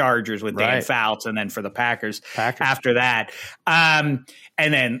for the Chargers with Dan Fouts and then for the Packers. After that.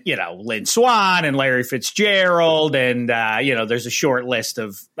 And then, Lynn Swann and Larry Fitzgerald. And, there's a short list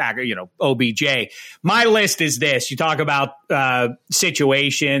of, OBJ. My list is this. You talk about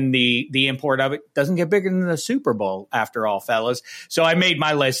situation, the import of it doesn't get bigger than the Super Bowl after all, fellas. So I made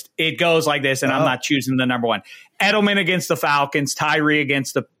my list. It goes like this, and I'm not choosing the number one. Edelman against the Falcons, Tyree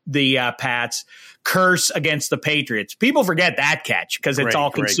against the Pats, Curse against the Patriots. People forget that catch because it's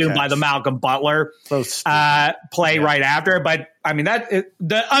all consumed by the Malcolm Butler play right after. But I mean,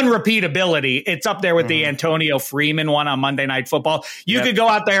 the unrepeatability, it's up there with the Antonio Freeman one on Monday Night Football. You could go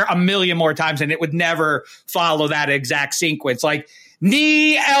out there a million more times and it would never follow that exact sequence. Like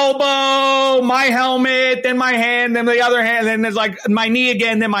knee, elbow, my helmet, then my hand, then the other hand, then there's like my knee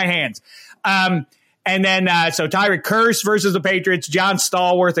again, then my hands. And then, so Tyreek Curse versus the Patriots, John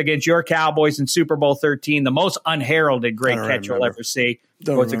Stallworth against your Cowboys in Super Bowl 13, the most unheralded great catch you'll ever see.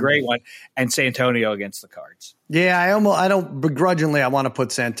 It's a great one. And Santonio against the Cards. Yeah, I don't begrudgingly, I want to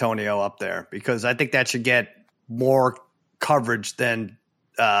put Santonio up there because I think that should get more coverage than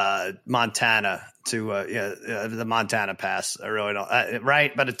Montana to the Montana pass. I really don't.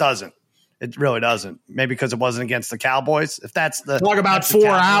 Right? But it doesn't. It really doesn't. Maybe because it wasn't against the Cowboys. If that's the talk about 4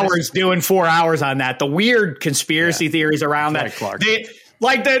 hours, doing 4 hours on that. The weird conspiracy theories around that.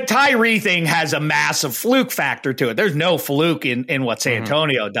 Like the Tyree thing has a massive fluke factor to it. There's no fluke in what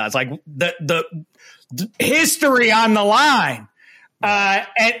Santonio does. Like the history on the line.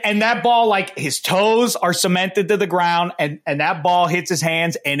 And that ball, like his toes are cemented to the ground and that ball hits his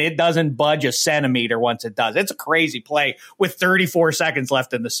hands and it doesn't budge a centimeter once it does. It's a crazy play with 34 seconds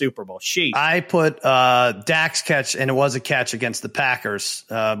left in the Super Bowl. Sheesh. I put Dak's catch, and it was a catch against the Packers.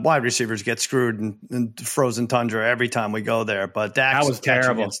 Wide receivers get screwed in frozen tundra every time we go there, but Dak's was catch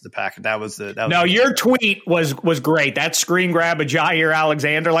terrible against the Packers. Your tweet was great. That screen grab of Jair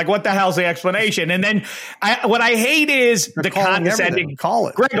Alexander. Like, what the hell's the explanation? And then what I hate is the condescending. Call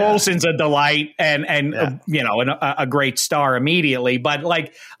it. Greg Olson's a delight and a great star immediately. But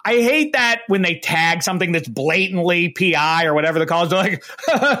like, I hate that when they tag something that's blatantly PI or whatever the call is. They're like,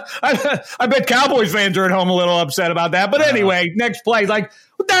 I bet Cowboys fans are at home a little upset about that. But anyway, next play, like,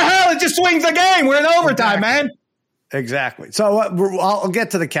 what the hell? It just swings the game. We're in overtime, man. Exactly. So I'll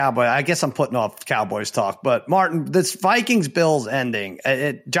get to the Cowboy. I guess I'm putting off Cowboys talk. But Martin, this Vikings-Bills ending,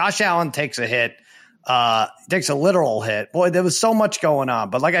 Josh Allen takes a hit. Takes a literal hit. Boy, there was so much going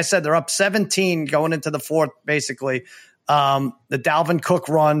on. But like I said, they're up 17 going into the fourth, basically. The Dalvin Cook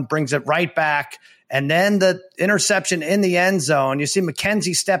run brings it right back. And then the interception in the end zone. You see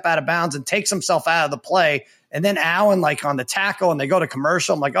McKenzie step out of bounds and takes himself out of the play. And then Allen, like on the tackle, and they go to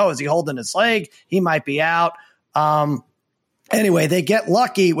commercial. I'm like, oh, is he holding his leg? He might be out. Anyway, they get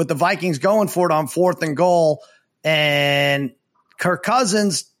lucky with the Vikings going for it on 4th and goal. And Kirk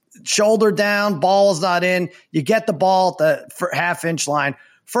Cousins, shoulder down, ball is not in. You get the ball at the half-inch line.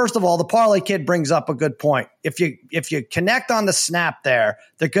 First of all, the Parlay Kid brings up a good point. If you connect on the snap there,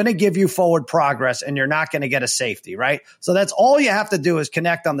 they're going to give you forward progress, and you're not going to get a safety, right? So that's all you have to do is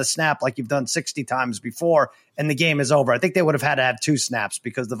connect on the snap like you've done 60 times before, and the game is over. I think they would have had to have 2 snaps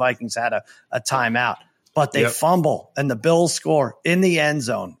because the Vikings had a timeout. But they fumble, and the Bills score in the end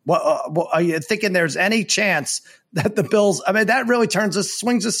zone. What are you thinking there's any chance that the Bills – I mean, that really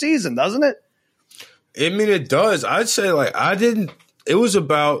swings the season, doesn't it? I mean, it does. I'd say, like, I didn't it was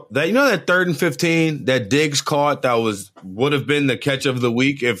about that. You know that 3rd and 15 that Diggs caught that would have been the catch of the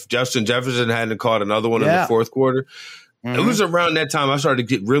week if Justin Jefferson hadn't caught another one in the fourth quarter. Mm-hmm. It was around that time I started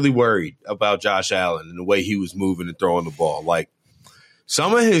to get really worried about Josh Allen and the way he was moving and throwing the ball. Like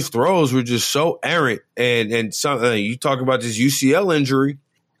some of his throws were just so errant, and some you talk about this UCL injury.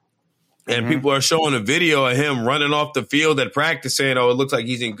 And people are showing a video of him running off the field at practice saying, oh, it looks like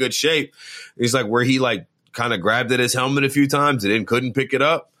he's in good shape. He's like where he like kind of grabbed at his helmet a few times and then couldn't pick it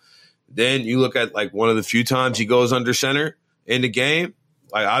up. Then you look at like one of the few times he goes under center in the game.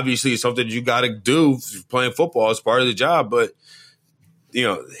 Like obviously it's something you got to do playing football as part of the job. But, you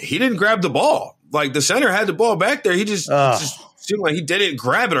know, he didn't grab the ball. Like the center had the ball back there. He just seemed like he didn't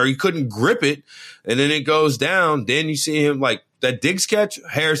grab it or he couldn't grip it. And then it goes down. Then you see him like, that Diggs catch,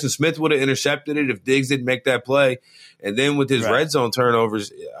 Harrison Smith would have intercepted it if Diggs didn't make that play. And then with his red zone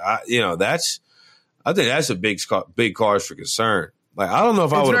turnovers, I think that's a big cause for concern. Like, I don't know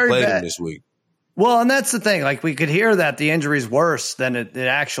if I would have played him this week. Well, and that's the thing. Like, we could hear that the injury's worse than it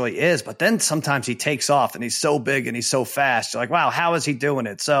actually is, but then sometimes he takes off and he's so big and he's so fast. You're like, wow, how is he doing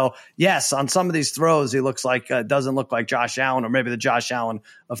it? So, yes, on some of these throws, he looks like doesn't look like Josh Allen or maybe the Josh Allen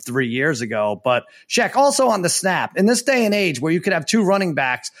of 3 years ago. But, Shaq, also on the snap, in this day and age where you could have two running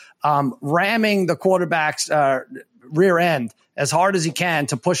backs ramming the quarterback's rear end as hard as he can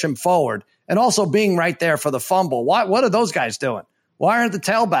to push him forward and also being right there for the fumble, what are those guys doing? Why aren't the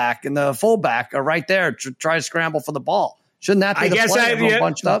tailback and the fullback are right there to try to scramble for the ball? Shouldn't that be the play? Everyone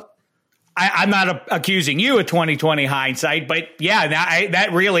bunched up? I'm not accusing you of 2020 hindsight, but yeah,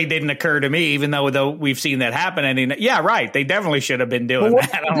 that really didn't occur to me, even though we've seen that happen. And yeah, right. They definitely should have been doing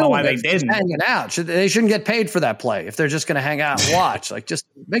that. I don't know why they didn't. Hanging out. They shouldn't get paid for that play if they're just going to hang out and watch. Like, just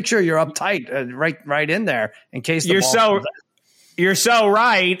make sure you're uptight right in there in case You're so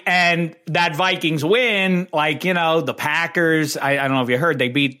right. And that Vikings win, like, you know, the Packers, I don't know if you heard, they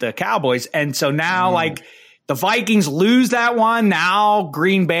beat the Cowboys. And so now, like, the Vikings lose that one. Now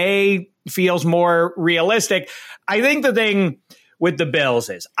Green Bay feels more realistic. I think the thing with the Bills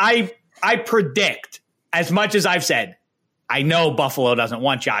is I predict, as much as I've said, I know Buffalo doesn't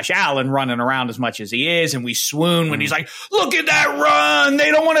want Josh Allen running around as much as he is, and we swoon when he's like, look at that run.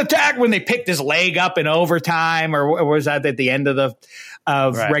 They don't want to attack when they picked his leg up in overtime, or was that at the end of the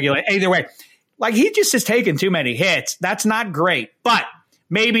regular? Either way, like he just has taken too many hits. That's not great. But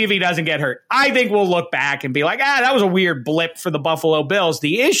maybe if he doesn't get hurt, I think we'll look back and be like, that was a weird blip for the Buffalo Bills.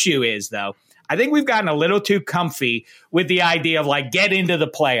 The issue is, though, I think we've gotten a little too comfy with the idea of like get into the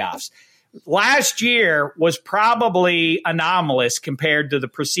playoffs. Last year was probably anomalous compared to the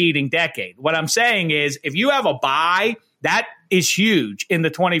preceding decade. What I'm saying is if you have a bye, that is huge in the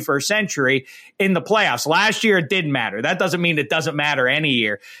 21st century in the playoffs. Last year, it didn't matter. That doesn't mean it doesn't matter any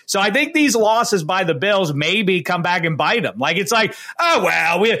year. So I think these losses by the Bills maybe come back and bite them. Like it's like, oh,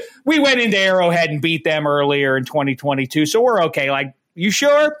 well, we went into Arrowhead and beat them earlier in 2022, so we're okay. Like, you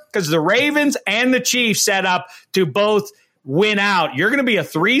sure? Because the Ravens and the Chiefs set up to both win out. You're going to be a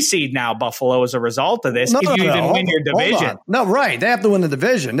 3 seed now, Buffalo, as a result of this. If you even win your division. No, right. They have to win the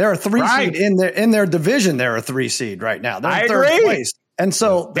division. They're a 3 seed in their division. They're a 3 seed right now. They're in third place. And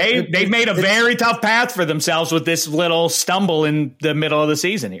so they've made a very tough path for themselves with this little stumble in the middle of the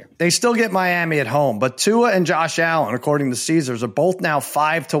season here. They still get Miami at home, but Tua and Josh Allen, according to Caesars, are both now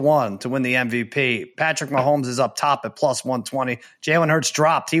 5-1 to win the MVP. Patrick Mahomes is up top at plus 120. Jalen Hurts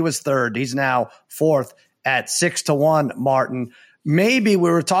dropped. He was third. He's now fourth at 6-1, Martin. Maybe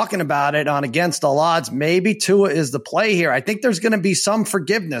we were talking about it on Against All Odds. Maybe Tua is the play here. I think there's going to be some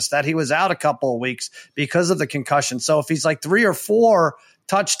forgiveness that he was out a couple of weeks because of the concussion. So if he's like 3 or 4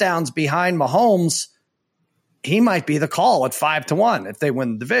 touchdowns behind Mahomes, he might be the call at 5-1 if they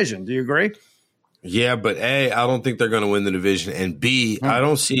win the division. Do you agree? Yeah, but A, I don't think they're going to win the division. And B, I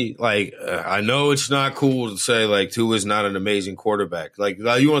don't see, like, I know it's not cool to say, like, Tua is not an amazing quarterback. Like,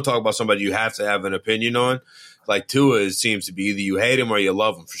 you want to talk about somebody you have to have an opinion on. Like, Tua seems to be either you hate him or you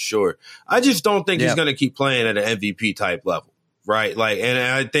love him for sure. I just don't think he's going to keep playing at an MVP type level, right? Like, and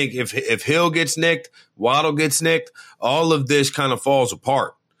I think if Hill gets nicked, Waddle gets nicked, all of this kind of falls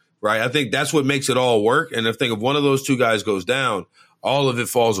apart, right? I think that's what makes it all work. And I think if one of those two guys goes down, all of it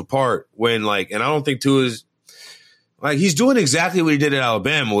falls apart when, like, and I don't think Tua's, like, he's doing exactly what he did at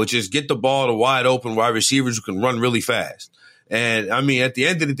Alabama, which is get the ball to wide open wide receivers who can run really fast. And, I mean, at the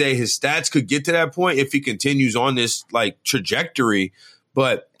end of the day, his stats could get to that point if he continues on this, like, trajectory.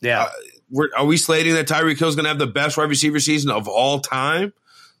 But are we slating that Tyreek Hill's going to have the best wide receiver season of all time?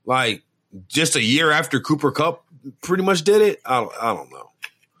 Like, just a year after Cooper Kupp pretty much did it? I don't know.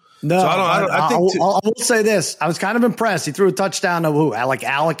 No, so I will say this. I was kind of impressed. He threw a touchdown to like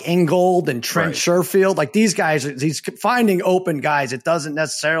Alec Ingold and Trent Sherfield. Like these guys, he's finding open guys. It doesn't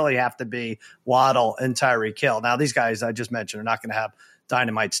necessarily have to be Waddle and Tyreek Hill. Now, these guys I just mentioned are not going to have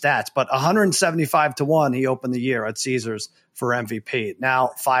dynamite stats, but 175-1 he opened the year at Caesars for MVP.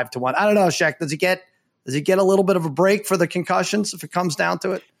 Now 5-1. I don't know, Shaq. Does he get a little bit of a break for the concussions if it comes down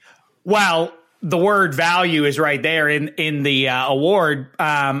to it? Well, the word value is right there in the award.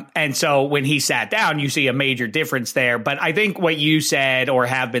 And so when he sat down, you see a major difference there. But I think what you said or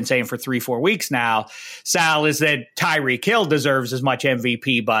have been saying for 3-4 weeks now, Sal, is that Tyreek Hill deserves as much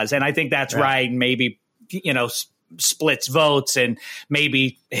MVP buzz. And I think that's right. And maybe, splits votes and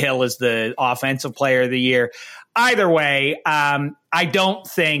maybe Hill is the offensive player of the year. Either way, I don't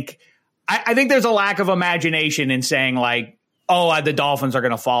think – I think there's a lack of imagination in saying like, the Dolphins are going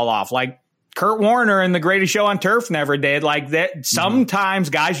to fall off. Like, Kurt Warner and The Greatest Show on Turf never did. Like that, sometimes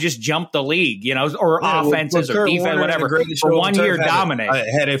guys just jump the league, or offenses or defense, whatever. For 1 year, dominate.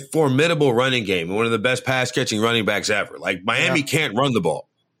 Had a formidable running game, one of the best pass catching running backs ever. Like Miami can't run the ball.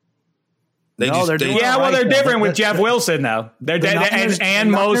 They're different with Jeff Wilson though. They're Niners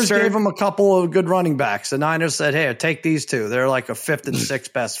Mostert gave them a couple of good running backs. The Niners said, "Hey, take these two. They're like a 5th and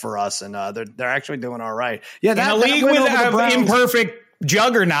 6th best for us, and they're actually doing all right." Yeah, in a league with imperfect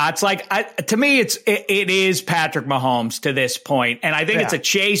juggernauts, like to me, it is Patrick Mahomes to this point, and I think it's a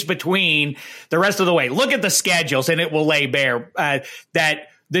chase between the rest of the way. Look at the schedules, and it will lay bare that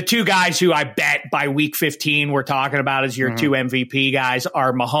the two guys who I bet by week 15 we're talking about as your two MVP guys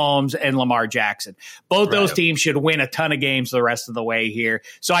are Mahomes and Lamar Jackson. Both those teams should win a ton of games the rest of the way here.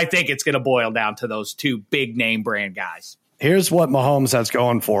 So I think it's going to boil down to those two big name brand guys. Here's what Mahomes has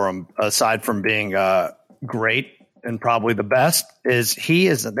going for him, aside from being great and probably the best,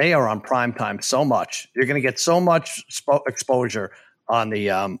 they are on prime time so much. You're going to get so much exposure on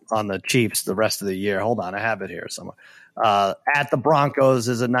the Chiefs the rest of the year. Hold on, I have it here somewhere. At the Broncos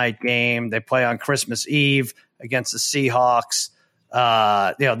is a night game. They play on Christmas Eve against the Seahawks.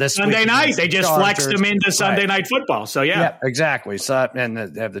 This Sunday night they just flexed them into Sunday night football. So yeah, exactly. So and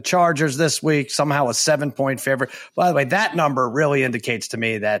they have the Chargers this week, somehow a 7-point favorite. By the way, that number really indicates to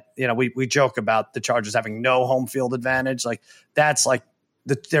me that we joke about the Chargers having no home field advantage. Like that's like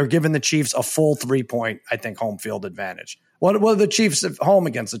they're giving the Chiefs a full 3-point, I think, home field advantage. What are the Chiefs at home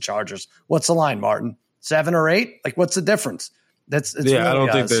against the Chargers? What's the line, Martin? 7 or 8? Like, what's the difference? It's really, I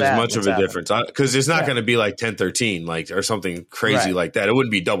don't think there's much of a difference because it's not going to be like 10-13, like or something crazy like that. It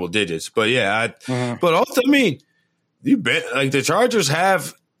wouldn't be double digits, but but also, you bet like the Chargers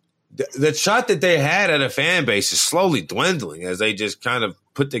have the shot that they had at a fan base is slowly dwindling as they just kind of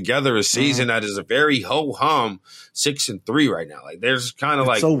put together a season that is a very ho-hum 6-3 right now. Like there's kind of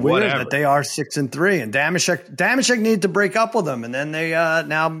like so weird whatever. That they are 6-3 and Damashek needed to break up with them, and then they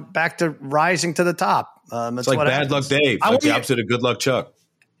now back to rising to the top. It's like bad luck Dave, like the opposite of good luck Chuck.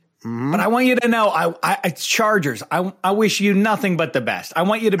 But I want you to know, it's Chargers. I wish you nothing but the best. I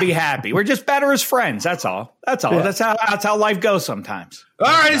want you to be happy. We're just better as friends. That's all. That's all. Yeah. That's how life goes sometimes. All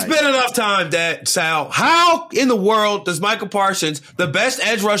right, it's been enough time, Sal. How in the world does Michael Parsons, the best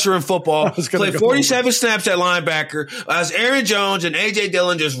edge rusher in football, play 47 snaps at linebacker as Aaron Jones and A.J.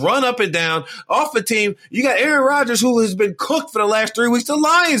 Dillon just run up and down off the team? You got Aaron Rodgers, who has been cooked for the last 3 weeks. The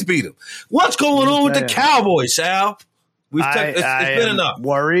Lions beat him. What's going on with the Cowboys, Sal? It's been enough.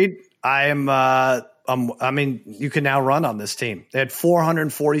 Worried. I am. You can now run on this team. They had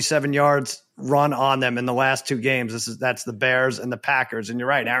 447 yards run on them in the last 2 games. That's the Bears and the Packers. And you're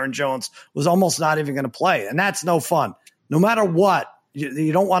right. Aaron Jones was almost not even going to play, and that's no fun. No matter what,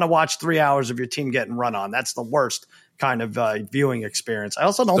 you don't want to watch 3 hours of your team getting run on. That's the worst kind of viewing experience. I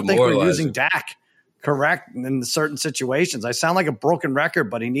also don't think we're using Dak correct in certain situations. I sound like a broken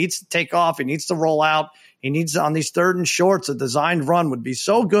record, but he needs to take off. He needs to roll out. He needs on these 3rd and shorts, a designed run would be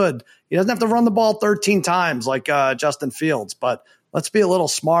so good. He doesn't have to run the ball 13 times like Justin Fields, but let's be a little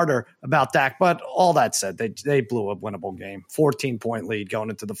smarter about Dak. But all that said, they blew a winnable game, 14-point lead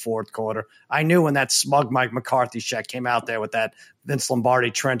going into the 4th quarter. I knew when that smug Mike McCarthy check came out there with that Vince Lombardi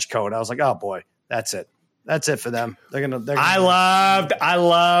trench coat, I was like, oh boy, that's it. That's it for them. They're gonna I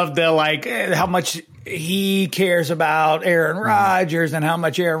loved the how much he cares about Aaron Rodgers and how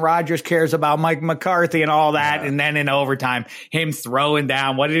much Aaron Rodgers cares about Mike McCarthy and all that. Yeah. And then in overtime, him throwing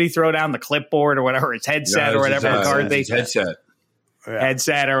down, what did he throw down? The clipboard or whatever, his headset or whatever. McCarthy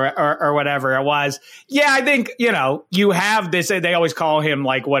headset or whatever it was. Yeah, I think, you have this, they always call him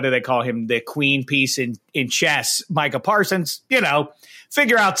what do they call him? The queen piece in chess, Micah Parsons,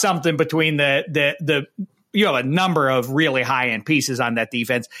 figure out something between the a number of really high end pieces on that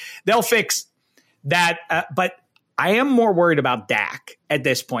defense. They'll fix that. But I am more worried about Dak at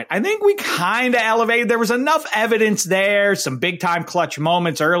this point. I think we kind of elevated. There was enough evidence there, some big-time clutch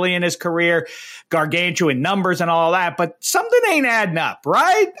moments early in his career, gargantuan numbers and all that, but something ain't adding up,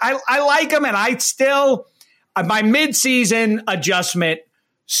 right? I like him, and I still, my midseason adjustment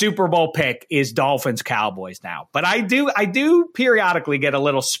Super Bowl pick is Dolphins-Cowboys now. But I do periodically get a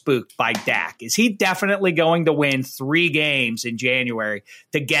little spooked by Dak. Is he definitely going to win 3 games in January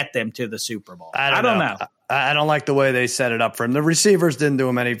to get them to the Super Bowl? I don't know. I don't like the way they set it up for him. The receivers didn't do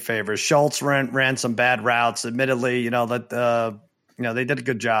him any favors. Schultz ran some bad routes. Admittedly, they did a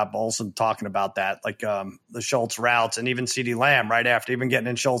good job. Olsen talking about that, like the Schultz routes, and even CeeDee Lamb right after even getting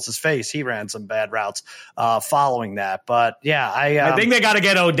in Schultz's face, he ran some bad routes following that. But yeah, I think they got to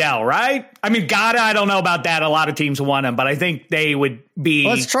get Odell, right? I mean, I don't know about that. A lot of teams want him, but I think they would be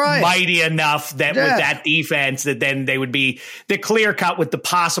mighty enough that with that defense that then they would be the clear cut, with the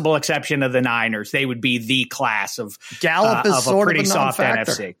possible exception of the Niners. They would be the class of Gallup is of sort a pretty of a soft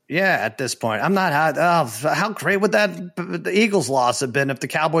non-factor. NFC. Yeah, at this point, I'm not. How great would the Eagles loss have been if the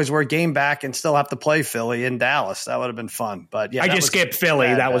Cowboys were a game back and still have to play Philly in Dallas? That would have been fun. But yeah, I just skipped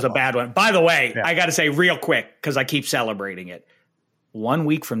Philly. That was a bad one. By the way, I got to say real quick, because I keep celebrating it. 1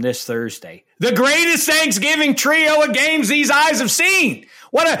 week from this Thursday, the greatest Thanksgiving trio of games these eyes have seen.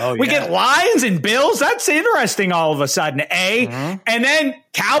 We get Lions and Bills. That's interesting all of a sudden, and then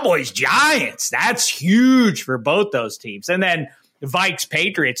Cowboys, Giants. That's huge for both those teams. And then Vikes,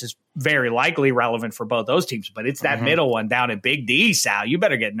 Patriots is very likely relevant for both those teams, but it's that middle one down at Big D, Sal. You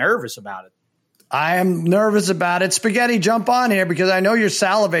better get nervous about it. I am nervous about it. Spaghetti, jump on here because I know you're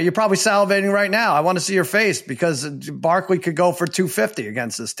salivating. You're probably salivating right now. I want to see your face because Barkley could go for 250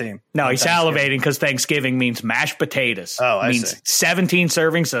 against this team. No, he's salivating because Thanksgiving means mashed potatoes. Oh, I means see. 17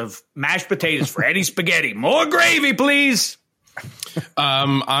 servings of mashed potatoes for Eddie Spaghetti. More gravy, please.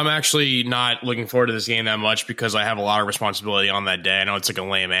 I'm actually not looking forward to this game that much because I have a lot of responsibility on that day. I know it's like a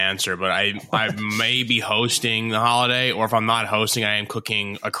lame answer, but I may be hosting the holiday, or if I'm not hosting, I am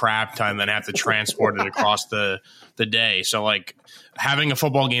cooking a crap ton, then have to transport it across the day. So like having a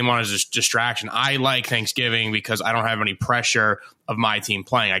football game on is a distraction. I like Thanksgiving because I don't have any pressure of my team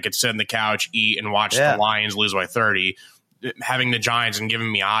playing. I could sit on the couch, eat, and watch the Lions lose by 30. Having the Giants and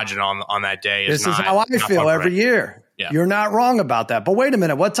giving me Ajin on that day is this is how I feel every year. Yeah. You're not wrong about that. But wait a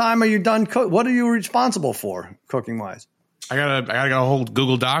minute. What time are you done? What are you responsible for cooking wise? I got a whole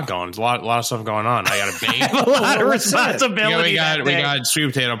Google Doc going. There's a lot of stuff going on. I got to bake. A lot of responsibility. We got sweet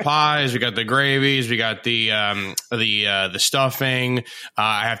potato pies. We got the gravies. We got the stuffing.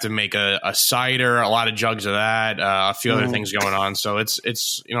 I have to make a cider. A lot of jugs of that. A few other things going on. So it's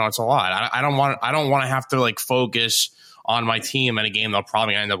a lot. I don't want to have to like focus on my team in a game they'll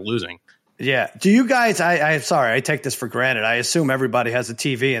probably end up losing. Yeah. Do you guys, I'm sorry, I take this for granted. I assume everybody has a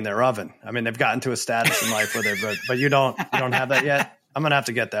TV in their oven. I mean, they've gotten to a status in life where but you don't have that yet? I'm going to have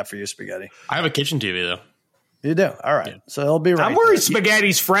to get that for you, Spaghetti. I have a kitchen TV, though. You do? All right. Yeah. So it'll be right. I'm worried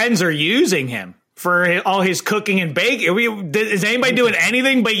Spaghetti's friends are using him for all his cooking and baking. Is anybody doing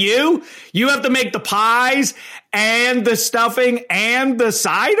anything but you? You have to make the pies and the stuffing and the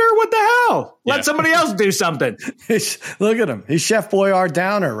cider? What the hell? Yeah. Let somebody else do something. Look at him. He's Chef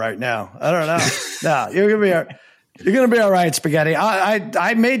Boyardowner right now. I don't know. No, you're going to be all right, Spaghetti.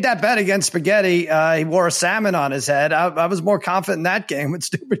 I made that bet against Spaghetti. He wore a salmon on his head. I was more confident in that game with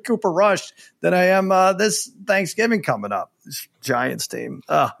stupid Cooper Rush than I am this Thanksgiving coming up. This Giants team.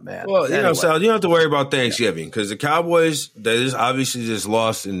 Oh, man. Well, anyway. Sal, you don't have to worry about Thanksgiving because the Cowboys, they just obviously just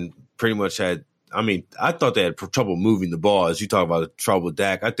lost and pretty much had – I mean, I thought they had trouble moving the ball. As you talk about the trouble with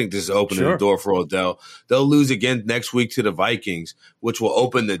Dak, I think this is opening the door for Odell. They'll lose again next week to the Vikings, which will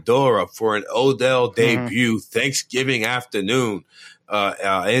open the door up for an Odell debut Thanksgiving afternoon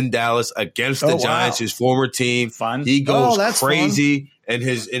in Dallas against the Giants, his former team. Fun. He goes crazy, and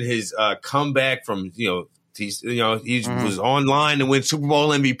his comeback from he was online to win Super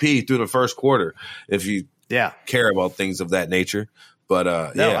Bowl MVP through the first quarter. If you care about things of that nature. But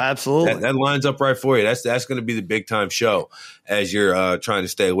absolutely, that lines up right for you. That's going to be the big time show as you're trying to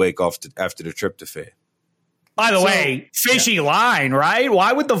stay awake after the tryptophan. By the way, fishy line, right?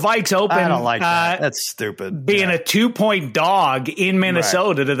 Why would the Vikes open? I don't like that. That's stupid. Being a 2-point dog in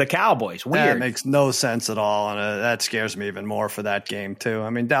Minnesota to the Cowboys. Weird. That makes no sense at all, and that scares me even more for that game too. I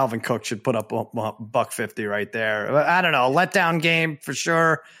mean, Dalvin Cook should put up $150 right there. I don't know, letdown game for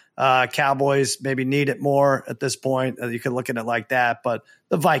sure. Cowboys maybe need it more at this point. You could look at it like that, but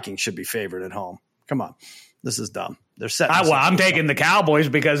the Vikings should be favored at home. Come on. This is dumb. They're setting. I'm taking the Cowboys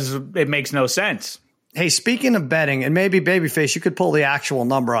because it makes no sense. Hey, speaking of betting, and maybe Babyface, you could pull the actual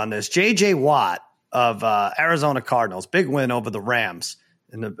number on this. J.J. Watt of Arizona Cardinals, big win over the Rams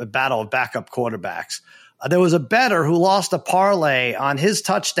in the battle of backup quarterbacks. there was a bettor who lost a parlay on his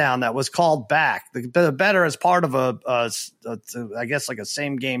touchdown that was called back. The bettor, as part of I guess like a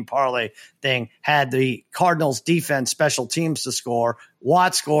same game parlay thing, had the Cardinals defense special teams to score.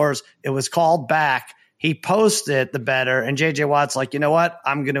 Watt scores. It was called back. He posted the bettor, and JJ Watt's like, you know what?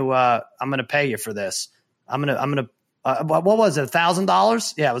 I'm gonna pay you for this. I'm gonna. What was it?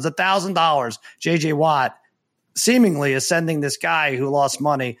 $1,000? Yeah, it was $1,000. JJ Watt seemingly is sending this guy who lost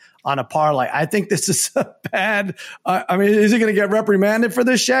money on a parlay. I think this is a bad. Is he going to get reprimanded for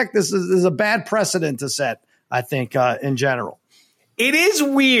this, Shaq? This is a bad precedent to set, I think, in general. It is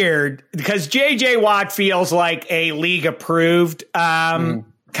weird because JJ Watt feels like a league approved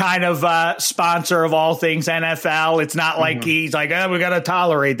kind of sponsor of all things NFL. It's not like he's like, we got to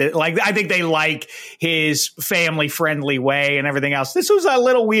tolerate it. Like, I think they like his family friendly way and everything else. This was a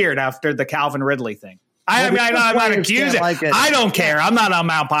little weird after the Calvin Ridley thing. I'm not accusing. I don't care. I'm not on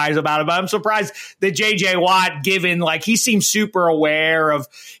Mount Pies about it, but I'm surprised that JJ Watt, given like he seems super aware of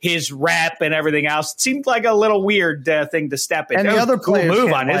his rep and everything else, it seemed like a little weird thing to step in. And the other players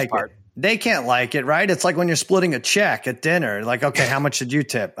move on his part. They can't like it, right? It's like when you're splitting a check at dinner. Like, okay, how much did you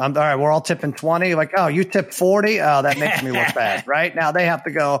tip? All right, we're all tipping 20. Like, oh, you tipped 40? Oh, that makes me look bad, right? Now they have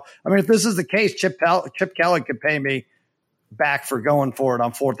to go. I mean, if this is the case, Chip Kelly could pay me back for going for it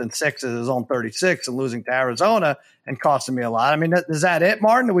on 4th and 6 at his own 36 and losing to Arizona and costing me a lot. I mean, is that it,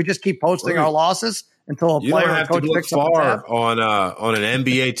 Martin? Do we just keep posting our losses until a player or coach picks up a tab? On an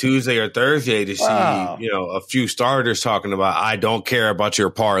NBA Tuesday or Thursday to see a few starters talking about I don't care about your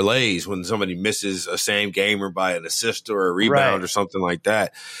parlays when somebody misses a same gamer by an assist or a rebound or something like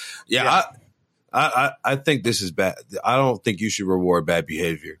that. Yeah. I think this is bad. I don't think you should reward bad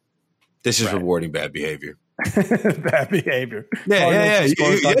behavior. This is rewarding bad behavior. Bad behavior. Yeah.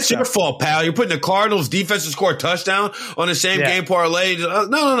 It's your fault, pal. You're putting the Cardinals defense to score a touchdown on the same game parlay.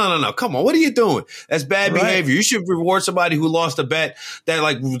 No. Come on. What are you doing? That's bad behavior. You should reward somebody who lost a bet that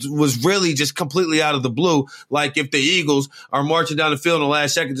like was really just completely out of the blue. Like if the Eagles are marching down the field in the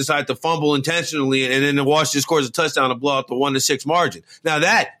last second, decide to fumble intentionally, and then the Washington scores a touchdown to blow out the 1-6 margin. Now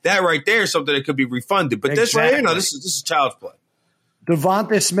that right there is something that could be refunded. But this right here, no, this is child's play.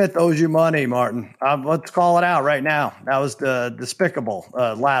 Devontae Smith owes you money, Martin. Let's call it out right now. That was the despicable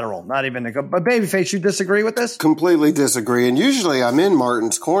lateral. Not even but Babyface, you disagree with this? Completely disagree. And usually I'm in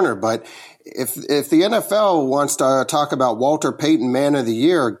Martin's corner, but if the NFL wants to talk about Walter Payton Man of the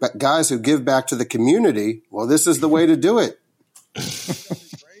Year, guys who give back to the community, well, this is the way to do it.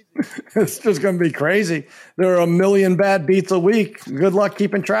 It's just going to be crazy. There are a million bad beats a week. Good luck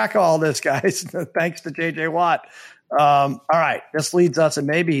keeping track of all this, guys. Thanks to JJ Watt. All right. This leads us, and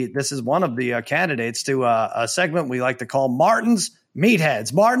maybe this is one of the candidates to a segment we like to call Martin's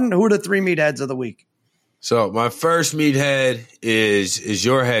Meatheads. Martin, who are the 3 meatheads of the week? So my first meathead is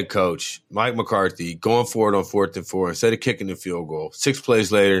your head coach, Mike McCarthy, going for it on 4th and 4 instead of kicking the field goal. 6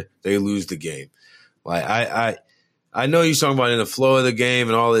 plays later, they lose the game. Like I know you're talking about in the flow of the game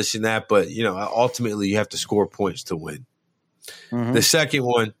and all this and that, but ultimately you have to score points to win. Mm-hmm. The second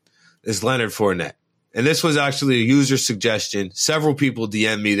one is Leonard Fournette. And this was actually a user suggestion. Several people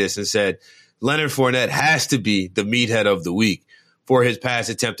DM'd me this and said Leonard Fournette has to be the meathead of the week for his pass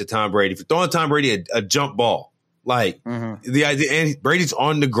attempt to Tom Brady. For throwing Tom Brady a jump ball. Like the idea, and Brady's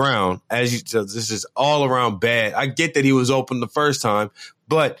on the ground so this is all around bad. I get that he was open the first time,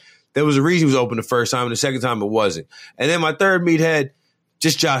 but there was a reason he was open the first time and the second time it wasn't. And then my third meathead,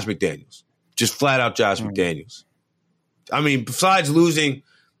 just Josh McDaniels. Just flat out Josh McDaniels. I mean, besides losing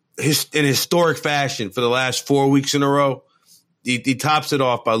in historic fashion for the last 4 weeks in a row, he tops it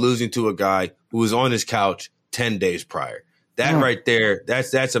off by losing to a guy who was on his couch 10 days prior. That right there,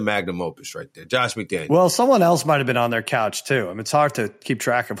 that's a magnum opus right there. Josh McDaniels. Well, someone else might have been on their couch too. I mean, it's hard to keep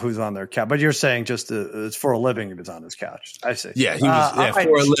track of who's on their couch, but you're saying just it's for a living he was on his couch. I see. Yeah, he was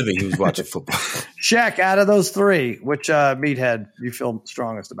for a living he was watching football. Shaq, out of those 3, which meathead you feel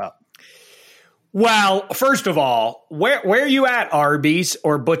strongest about? Well, first of all, where are you at, Arby's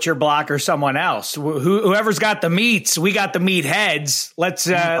or Butcher Block or someone else? Whoever's got the meats, we got the meat heads. Let's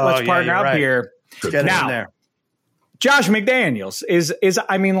partner up here. Get now, in there. Josh McDaniels is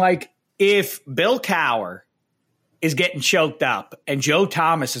I mean, like, if Bill Cowher is getting choked up and Joe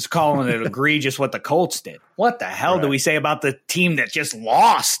Thomas is calling it egregious what the Colts did, what the hell do we say about the team that just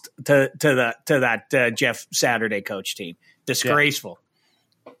lost to that Jeff Saturday coach team? Disgraceful. Yeah.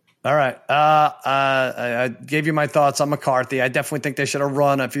 All right. I gave you my thoughts on McCarthy. I definitely think they should have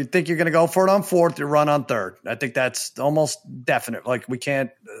run. If you think you're going to go for it on 4th, you run on 3rd. I think that's almost definite. Like we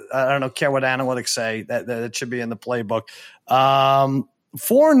can't, I don't care what analytics say, that it should be in the playbook.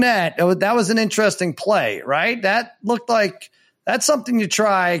 Fournette, that was an interesting play, right? That looked like That's something you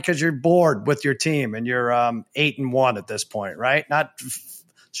try because you're bored with your team and you're 8-1 at this point, right? Not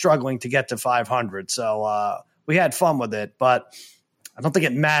struggling to get to 500. So we had fun with it, but I don't think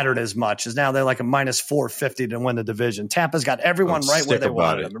it mattered as much as now they're like a minus 450 to win the division. Tampa's got everyone right where they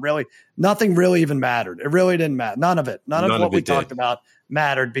wanted them. Really, nothing really even mattered. It really didn't matter. None of it. None of what we talked about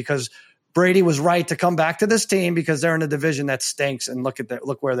mattered because Brady was right to come back to this team because they're in a division that stinks. And look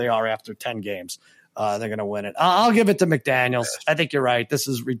where they are after 10 games. They're going to win it. I'll give it to McDaniels. I think you're right. This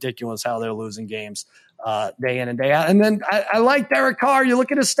is ridiculous how they're losing games day in and day out. And then I like Derek Carr. You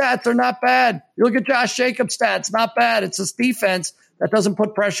look at his stats. They're not bad. You look at Josh Jacobs' stats. Not bad. It's this defense that doesn't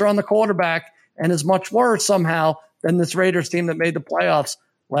put pressure on the quarterback and is much worse somehow than this Raiders team that made the playoffs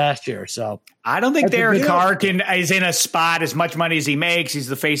last year. So I don't think Derek Carr is in a spot as much money as he makes. He's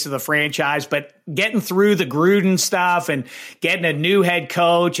the face of the franchise, but getting through the Gruden stuff and getting a new head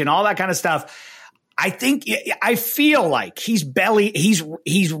coach and all that kind of stuff, I feel like he's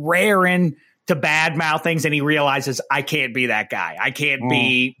raring to badmouth things, and he realizes I can't be that guy. I can't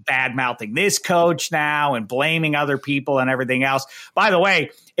be badmouthing this coach now and blaming other people and everything else. By the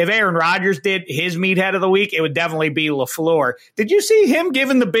way, if Aaron Rodgers did his meathead of the week, it would definitely be LaFleur. Did you see him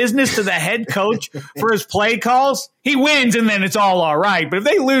giving the business to the head coach for his play calls? He wins, and then it's all right. But if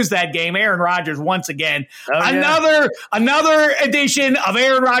they lose that game, Aaron Rodgers once again, another edition of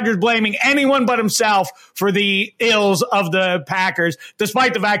Aaron Rodgers blaming anyone but himself for the ills of the Packers,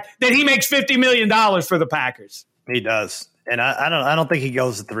 despite the fact that he makes $50 million for the Packers. He does, and I don't think he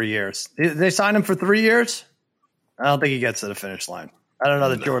goes to 3 years. They signed him for 3 years. I don't think he gets to the finish line. I don't know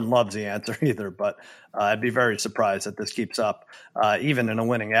that Jordan loves the answer either, but I'd be very surprised that this keeps up, even in a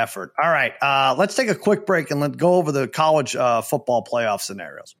winning effort. All right, let's take a quick break and let's go over the college football playoff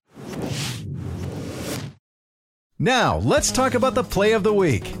scenarios. Now, let's talk about the play of the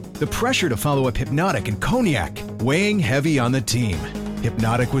week. The pressure to follow up Hypnotic and Cognac, weighing heavy on the team.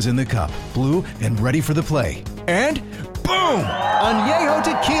 Hypnotic was in the cup, blue, and ready for the play. And boom! Añejo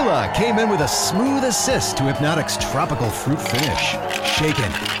Tequila came in with a smooth assist to Hypnotic's tropical fruit finish.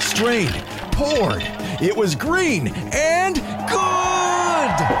 Shaken, strained, poured. It was green and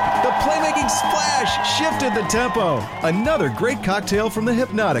good! The playmaking splash shifted the tempo. Another great cocktail from the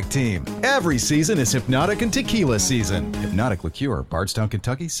Hypnotic team. Every season is Hypnotic and Tequila season. Hypnotic Liqueur, Bardstown,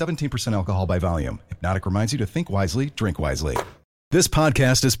 Kentucky, 17% alcohol by volume. Hypnotic reminds you to think wisely, drink wisely. This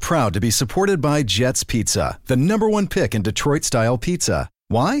podcast is proud to be supported by Jets Pizza, the #1 pick in Detroit-style pizza.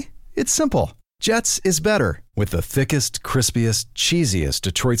 Why? It's simple. Jets is better. With the thickest, crispiest, cheesiest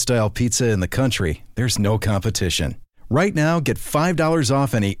Detroit-style pizza in the country, there's no competition. Right now, get $5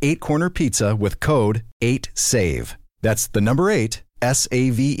 off any 8-corner pizza with code 8SAVE. That's the number 8,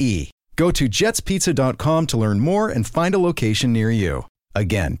 S-A-V-E. Go to jetspizza.com to learn more and find a location near you.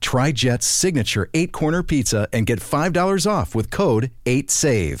 Again, try Jet's signature 8-corner pizza and get $5 off with code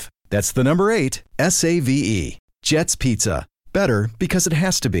 8SAVE. That's the number 8, S-A-V-E. Jet's Pizza. Better because it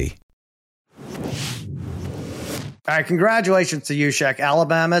has to be. All right, congratulations to you, Shaq.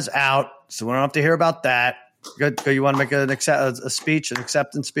 Alabama's out, so we don't have to hear about that. Good. You want to make an acceptance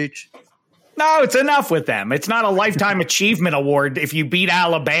speech? No, it's enough with them. It's not a lifetime achievement award if you beat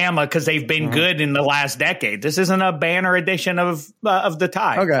Alabama because they've been good in the last decade. This isn't a banner edition of the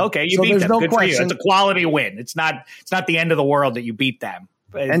tie. Okay, you beat them. No Good question. for you. It's a quality win. It's not the end of the world that you beat them.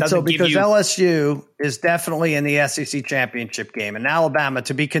 And so because LSU is definitely in the SEC championship game, and Alabama,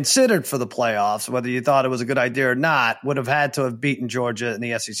 to be considered for the playoffs, whether you thought it was a good idea or not, would have had to have beaten Georgia in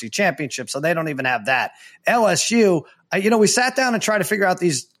the SEC championship. So they don't even have that. LSU, we sat down and tried to figure out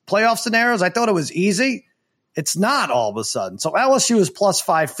these playoff scenarios. I thought it was easy. It's not all of a sudden. So LSU is plus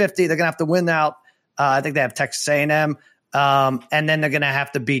 550. They're going to have to win out. I think they have Texas A&M. And then they're going to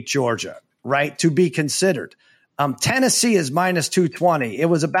have to beat Georgia, right, to be considered. Tennessee is minus 220. It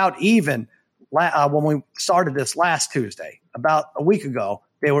was about even when we started this last Tuesday. About a week ago,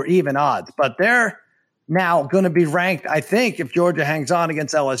 they were even odds. But they're now going to be ranked, I think, if Georgia hangs on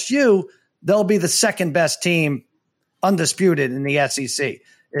against LSU, they'll be the second best team undisputed in the SEC.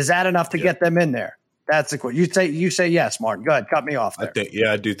 Is that enough to get them in there? That's the question. You say yes, Martin. Go ahead. Cut me off there.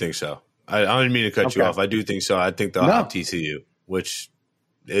 I do think so. I don't mean to cut you off. I do think so. I think they'll have TCU, which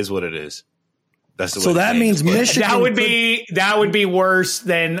is what it is. That's the way. So that means Michigan. That would be worse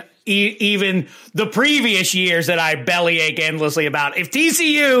than even the previous years that I bellyache endlessly about. If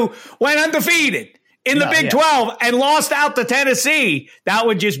TCU went undefeated in the Big 12 and lost out to Tennessee, that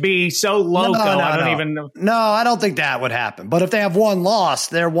would just be so loco. I don't even know. No, I don't think that would happen. But if they have one loss,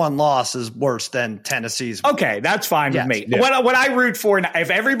 their one loss is worse than Tennessee's. Okay, that's fine with me. Yeah. What I root for, if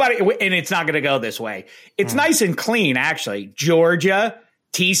everybody, and it's not going to go this way, it's nice and clean, actually. Georgia,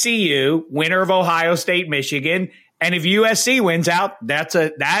 TCU, winner of Ohio State, Michigan, And if USC wins out,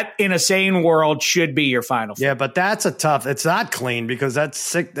 that in a sane world should be your Final Four. Yeah, but that's it's not clean because that's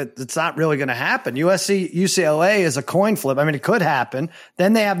sick. It's not really going to happen. UCLA is a coin flip. I mean, it could happen.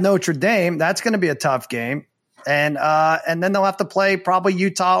 Then they have Notre Dame. That's going to be a tough game. And then they'll have to play probably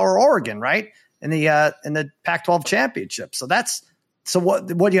Utah or Oregon, right? In the Pac-12 championship. So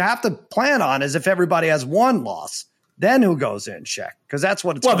what you have to plan on is if everybody has one loss, then who goes in, Shaq? Because that's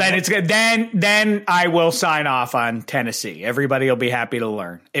what it's. Well, then it's good. Then I will sign off on Tennessee. Everybody will be happy to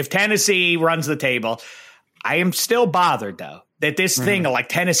learn. If Tennessee runs the table, I am still bothered though that this thing like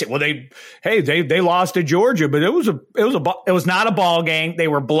Tennessee. Well, they lost to Georgia, but it was not a ball game. They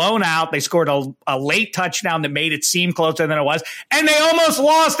were blown out. They scored a late touchdown that made it seem closer than it was, and they almost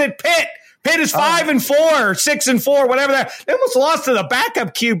lost at Pitt. Pitt is 5-4, 6-4, whatever that. They almost lost to the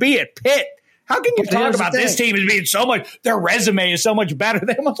backup QB at Pitt. How can you talk about this team as being so much? Their resume is so much better.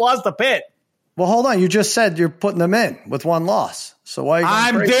 They almost lost to Pitt. Well, hold on. You just said you're putting them in with one loss. So why?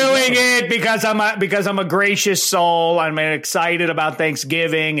 I'm doing it because I'm a gracious soul. I'm excited about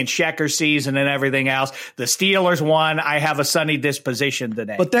Thanksgiving and Checker season and everything else. The Steelers won. I have a sunny disposition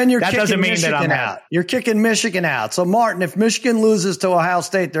today. But then that doesn't mean that I'm out. You're kicking Michigan out. So Martin, if Michigan loses to Ohio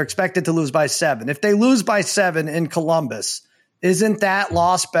State, they're expected to lose by 7. If they lose by 7 in Columbus, isn't that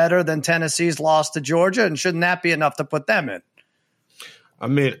loss better than Tennessee's loss to Georgia? And shouldn't that be enough to put them in? I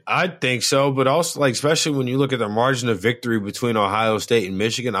mean, I think so, but also, especially when you look at the margin of victory between Ohio State and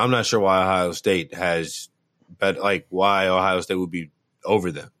Michigan, I'm not sure why Ohio State why Ohio State would be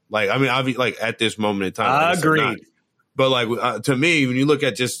over them. At this moment in time. Agreed. But to me, when you look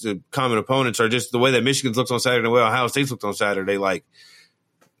at just the common opponents or just the way that Michigan looks on Saturday and the way Ohio State looks on Saturday,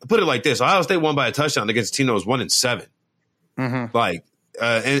 put it like this: Ohio State won by a touchdown against a team that was 1-7.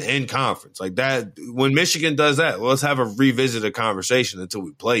 In conference like that. When Michigan does that, let's have a revisited conversation until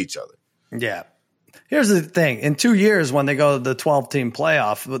we play each other. Yeah. Here's the thing. In 2 years, when they go to the 12-team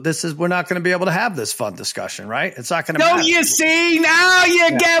playoff, we're not going to be able to have this fun discussion, right? It's not going to matter. Don't you see? Now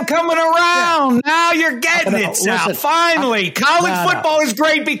you get coming around. Yeah. Now you're getting it, Sal. Finally. College football is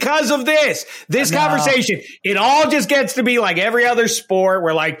great because of this. This conversation. It all just gets to be like every other sport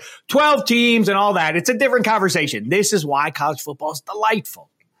where 12 teams and all that. It's a different conversation. This is why college football is delightful.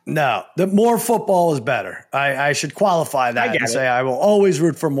 No, the more football is better. I should qualify that and say I will always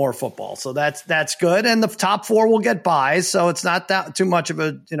root for more football. So that's good. And the top 4 will get buys. So it's not that too much of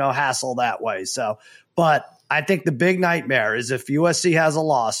a hassle that way. So, but I think the big nightmare is if USC has a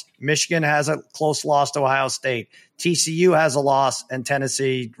loss, Michigan has a close loss to Ohio State, TCU has a loss, and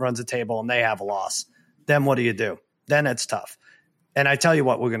Tennessee runs a table and they have a loss. Then what do you do? Then it's tough. And I tell you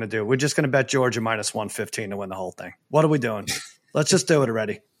what we're going to do. We're just going to bet Georgia minus 115 to win the whole thing. What are we doing? Let's just do it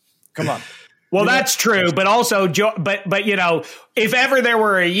already. Come on. Well, that's true, but also, if ever there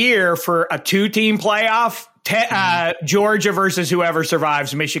were a year for a 2-team playoff, Georgia versus whoever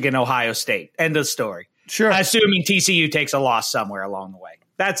survives, Michigan, Ohio State. End of story. Sure. Assuming TCU takes a loss somewhere along the way.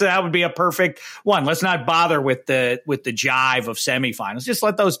 That would be a perfect one. Let's not bother with the jive of semifinals. Just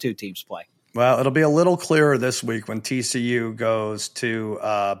let those 2 teams play. Well, it'll be a little clearer this week when TCU goes to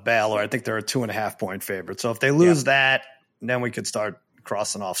Baylor. I think they're a 2.5-point favorite. So if they lose that, then we could start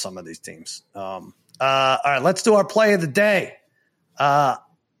crossing off some of these teams. All right, let's do our play of the day.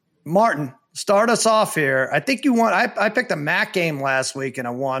 Martin, start us off here. I think you won. I picked a MAC game last week and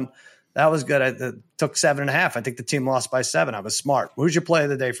I won. That was good. I took 7.5. I think the team lost by 7. I was smart. Who's your play of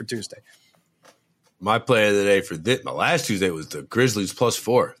the day for Tuesday? My play of the day for my last Tuesday was the Grizzlies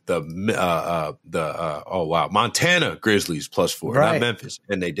 +4. Montana Grizzlies +4, right. Not Memphis,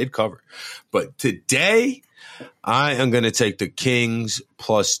 and they did cover. But today, I am going to take the Kings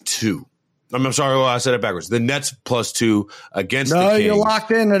 +2. I'm sorry, I said it backwards. The Nets +2 against the Kings. No, you're locked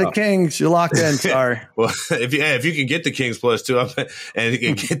into the Kings. You're locked in. Sorry. Well, if you can get the Kings +2 and you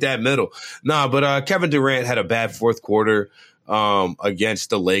can get that middle. But Kevin Durant had a bad fourth quarter against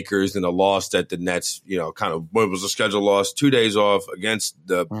the Lakers and a loss that the Nets, kind of what was a scheduled loss, 2 days off against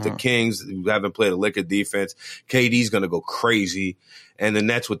the Kings who haven't played a lick of defense. KD's going to go crazy, and the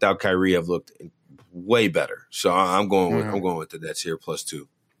Nets without Kyrie have looked way better. So I'm going with the Nets here +2.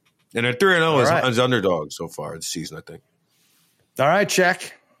 And they're 3-0 as underdogs so far this season, I think. All right,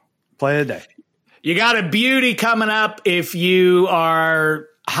 check. Play of the day. You got a beauty coming up if you are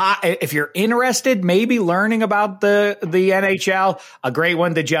if you're interested, maybe learning about the NHL. A great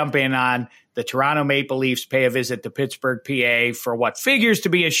one to jump in on. The Toronto Maple Leafs pay a visit to Pittsburgh, PA for what figures to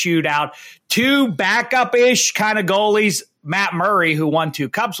be a shootout. 2 backup-ish kind of goalies. Matt Murray, who won 2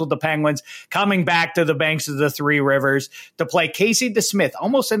 cups with the Penguins, coming back to the banks of the Three Rivers to play Casey DeSmith,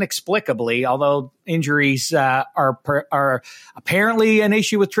 almost inexplicably, although injuries are apparently an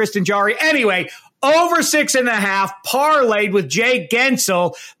issue with Tristan Jarry. Anyway, over 6.5, parlayed with Jake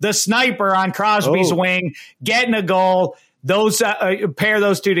Gensel, the sniper on Crosby's wing, getting a goal. Those pair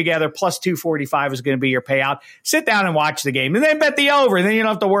those two together, plus 245 is going to be your payout. Sit down and watch the game, and then bet the over. Then you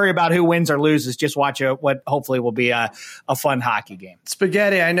don't have to worry about who wins or loses. Just watch what hopefully will be a fun hockey game.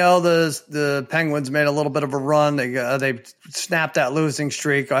 Spaghetti, I know the Penguins made a little bit of a run. They snapped that losing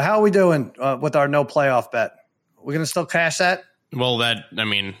streak. How are we doing with our no playoff bet? We're going to still cash that? Well,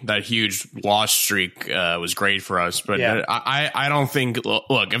 that huge loss streak was great for us, but I don't think.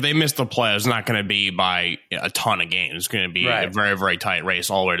 Look, if they miss the play, it's not going to be by a ton of games. It's going to be a very, very tight race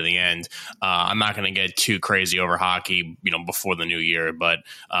all the way to the end. I'm not going to get too crazy over hockey, before the new year. But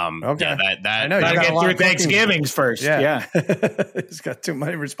I know you got to get through Thanksgivings first. Yeah. He's got too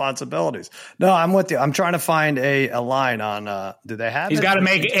many responsibilities. No, I'm with you. I'm trying to find a line on. Do they have? He's got to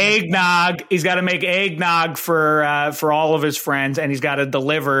make eggnog. He's got to make eggnog for all of his friends. And he's got to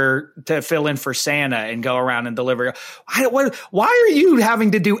deliver to fill in for Santa and go around and deliver. Why are you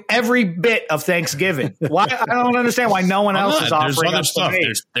having to do every bit of Thanksgiving? Why? I don't understand why no one else is offering. There's other stuff.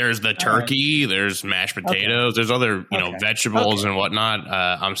 There's the turkey. There's mashed potatoes. There's other vegetables and whatnot.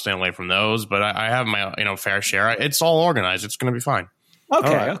 I'm staying away from those, but I have my fair share. It's all organized. It's going to be fine.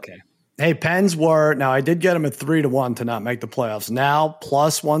 Okay. Hey, Pens now I did get them at 3-1 to not make the playoffs. Now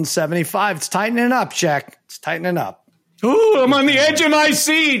plus 175. It's tightening up, Check. It's tightening up. Ooh, I'm on the edge of my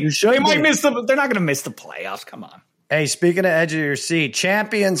seat. They might miss they're not going to miss the playoffs. Come on. Hey, speaking of edge of your seat,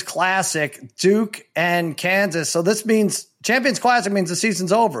 Champions Classic, Duke and Kansas. So this means Champions Classic means the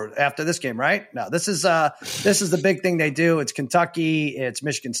season's over after this game, right? No, this is the big thing they do. It's Kentucky, it's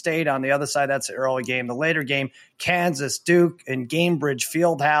Michigan State on the other side. That's the early game. The later game, Kansas, Duke, and Gainbridge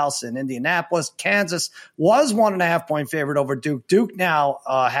Fieldhouse in Indianapolis. Kansas was 1.5 point favorite over Duke. Duke now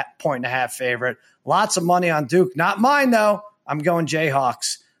 1.5 favorite. Lots of money on Duke. Not mine, though. I'm going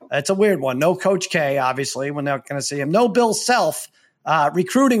Jayhawks. It's a weird one. No Coach K, obviously. We're not going to see him. No Bill Self,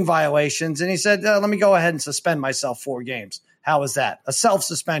 recruiting violations. And he said, let me go ahead and suspend myself 4 games. How is that? A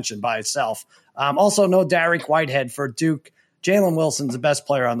self-suspension by itself. Also, no Derek Whitehead for Duke. Jalen Wilson's the best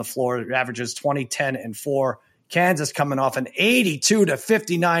player on the floor. He averages 20, 10, and 4. Kansas coming off an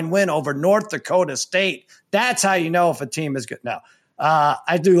 82-59 win over North Dakota State. That's how you know if a team is good. Now,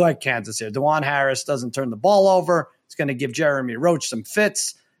 I do like Kansas here. DeJuan Harris doesn't turn the ball over. It's going to give Jeremy Roach some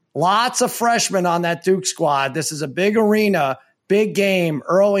fits. Lots of freshmen on that Duke squad. This is a big arena, big game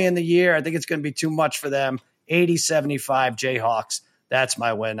early in the year. I think it's going to be too much for them. 80-75 Jayhawks. That's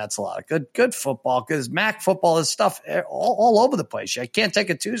my win. That's a lot of good football because MAC football is stuff all over the place. You can't take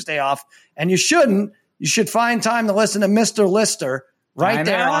a Tuesday off, and you shouldn't. You should find time to listen to Mr. Lister. Right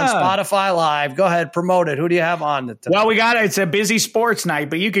there on Spotify Live. Go ahead, promote it. Who do you have on it today? Well, it's a busy sports night,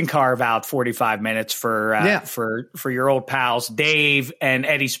 but you can carve out 45 minutes for your old pals Dave and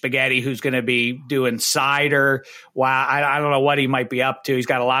Eddie Spaghetti, who's going to be doing cider. Wow, I don't know what he might be up to. He's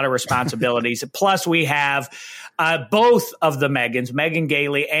got a lot of responsibilities. Plus, we have both of the Megans, Megan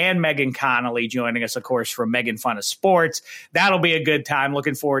Gailey and Megan Connolly, joining us, of course, from Megan Fun of Sports. That'll be a good time.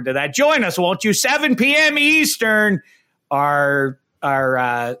 Looking forward to that. Join us, won't you? 7 p.m. Eastern. Our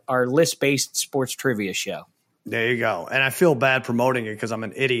list-based sports trivia show. There you go. And I feel bad promoting it because I'm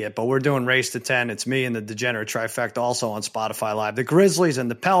an idiot, but we're doing Race to 10. It's me and the Degenerate Trifecta also on Spotify Live. The Grizzlies and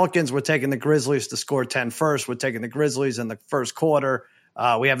the Pelicans, we're taking the Grizzlies to score 10 first. We're taking the Grizzlies in the first quarter.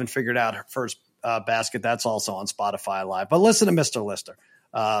 We haven't figured out her first basket. That's also on Spotify Live. But listen to Mr. Lister.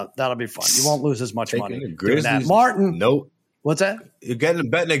 That'll be fun. You won't lose as much money doing that. Martin. Nope. What's that? You're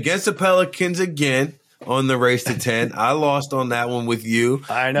betting against the Pelicans again. On the Race to 10. I lost on that one with you.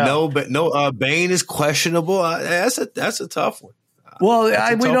 I know. Bane is questionable. That's a tough one. Well,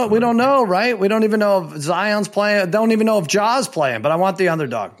 we don't know, right? We don't even know if Zion's playing. Don't even know if Ja's playing, but I want the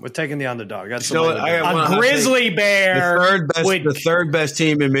underdog. We're taking the underdog. That's a grizzly bear. The third best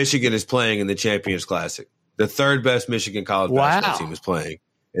team in Michigan is playing in the Champions Classic. The third best Michigan college basketball team is playing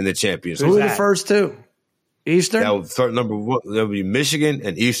in the Champions Classic. Who are the first two? Eastern? Number one, that would be Michigan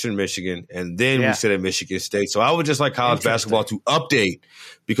and Eastern Michigan, and then we sit at Michigan State. So I would just like college basketball to update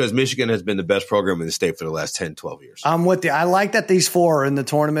because Michigan has been the best program in the state for the last 10, 12 years. I'm with you. I like that these 4 are in the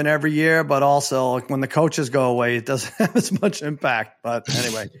tournament every year, but also when the coaches go away, it doesn't have as much impact. But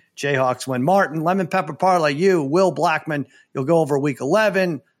anyway, Jayhawks win. Martin, Lemon Pepper Parlay, you, Will Blackman, you'll go over week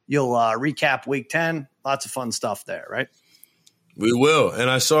 11. You'll recap week 10. Lots of fun stuff there, right? We will. And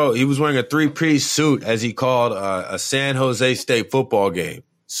I saw he was wearing a 3-piece suit as he called a San Jose State football game.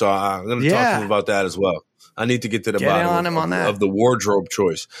 So I'm going to talk to him about that as well. I need to get to the bottom of the wardrobe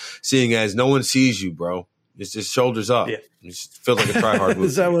choice, seeing as no one sees you, bro. It's just shoulders up. Yeah. It feels like a try-hard move.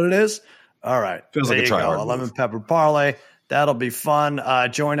 Is that what it is? All right. Feels like a try-hard move. Lemon Pepper Parlay. That'll be fun.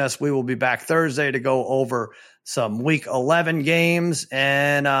 Join us. We will be back Thursday to go over some Week 11 games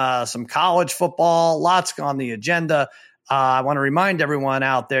and some college football. Lots on the agenda. I want to remind everyone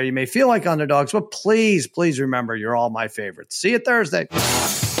out there, you may feel like underdogs, but please remember, you're all my favorites. See you Thursday.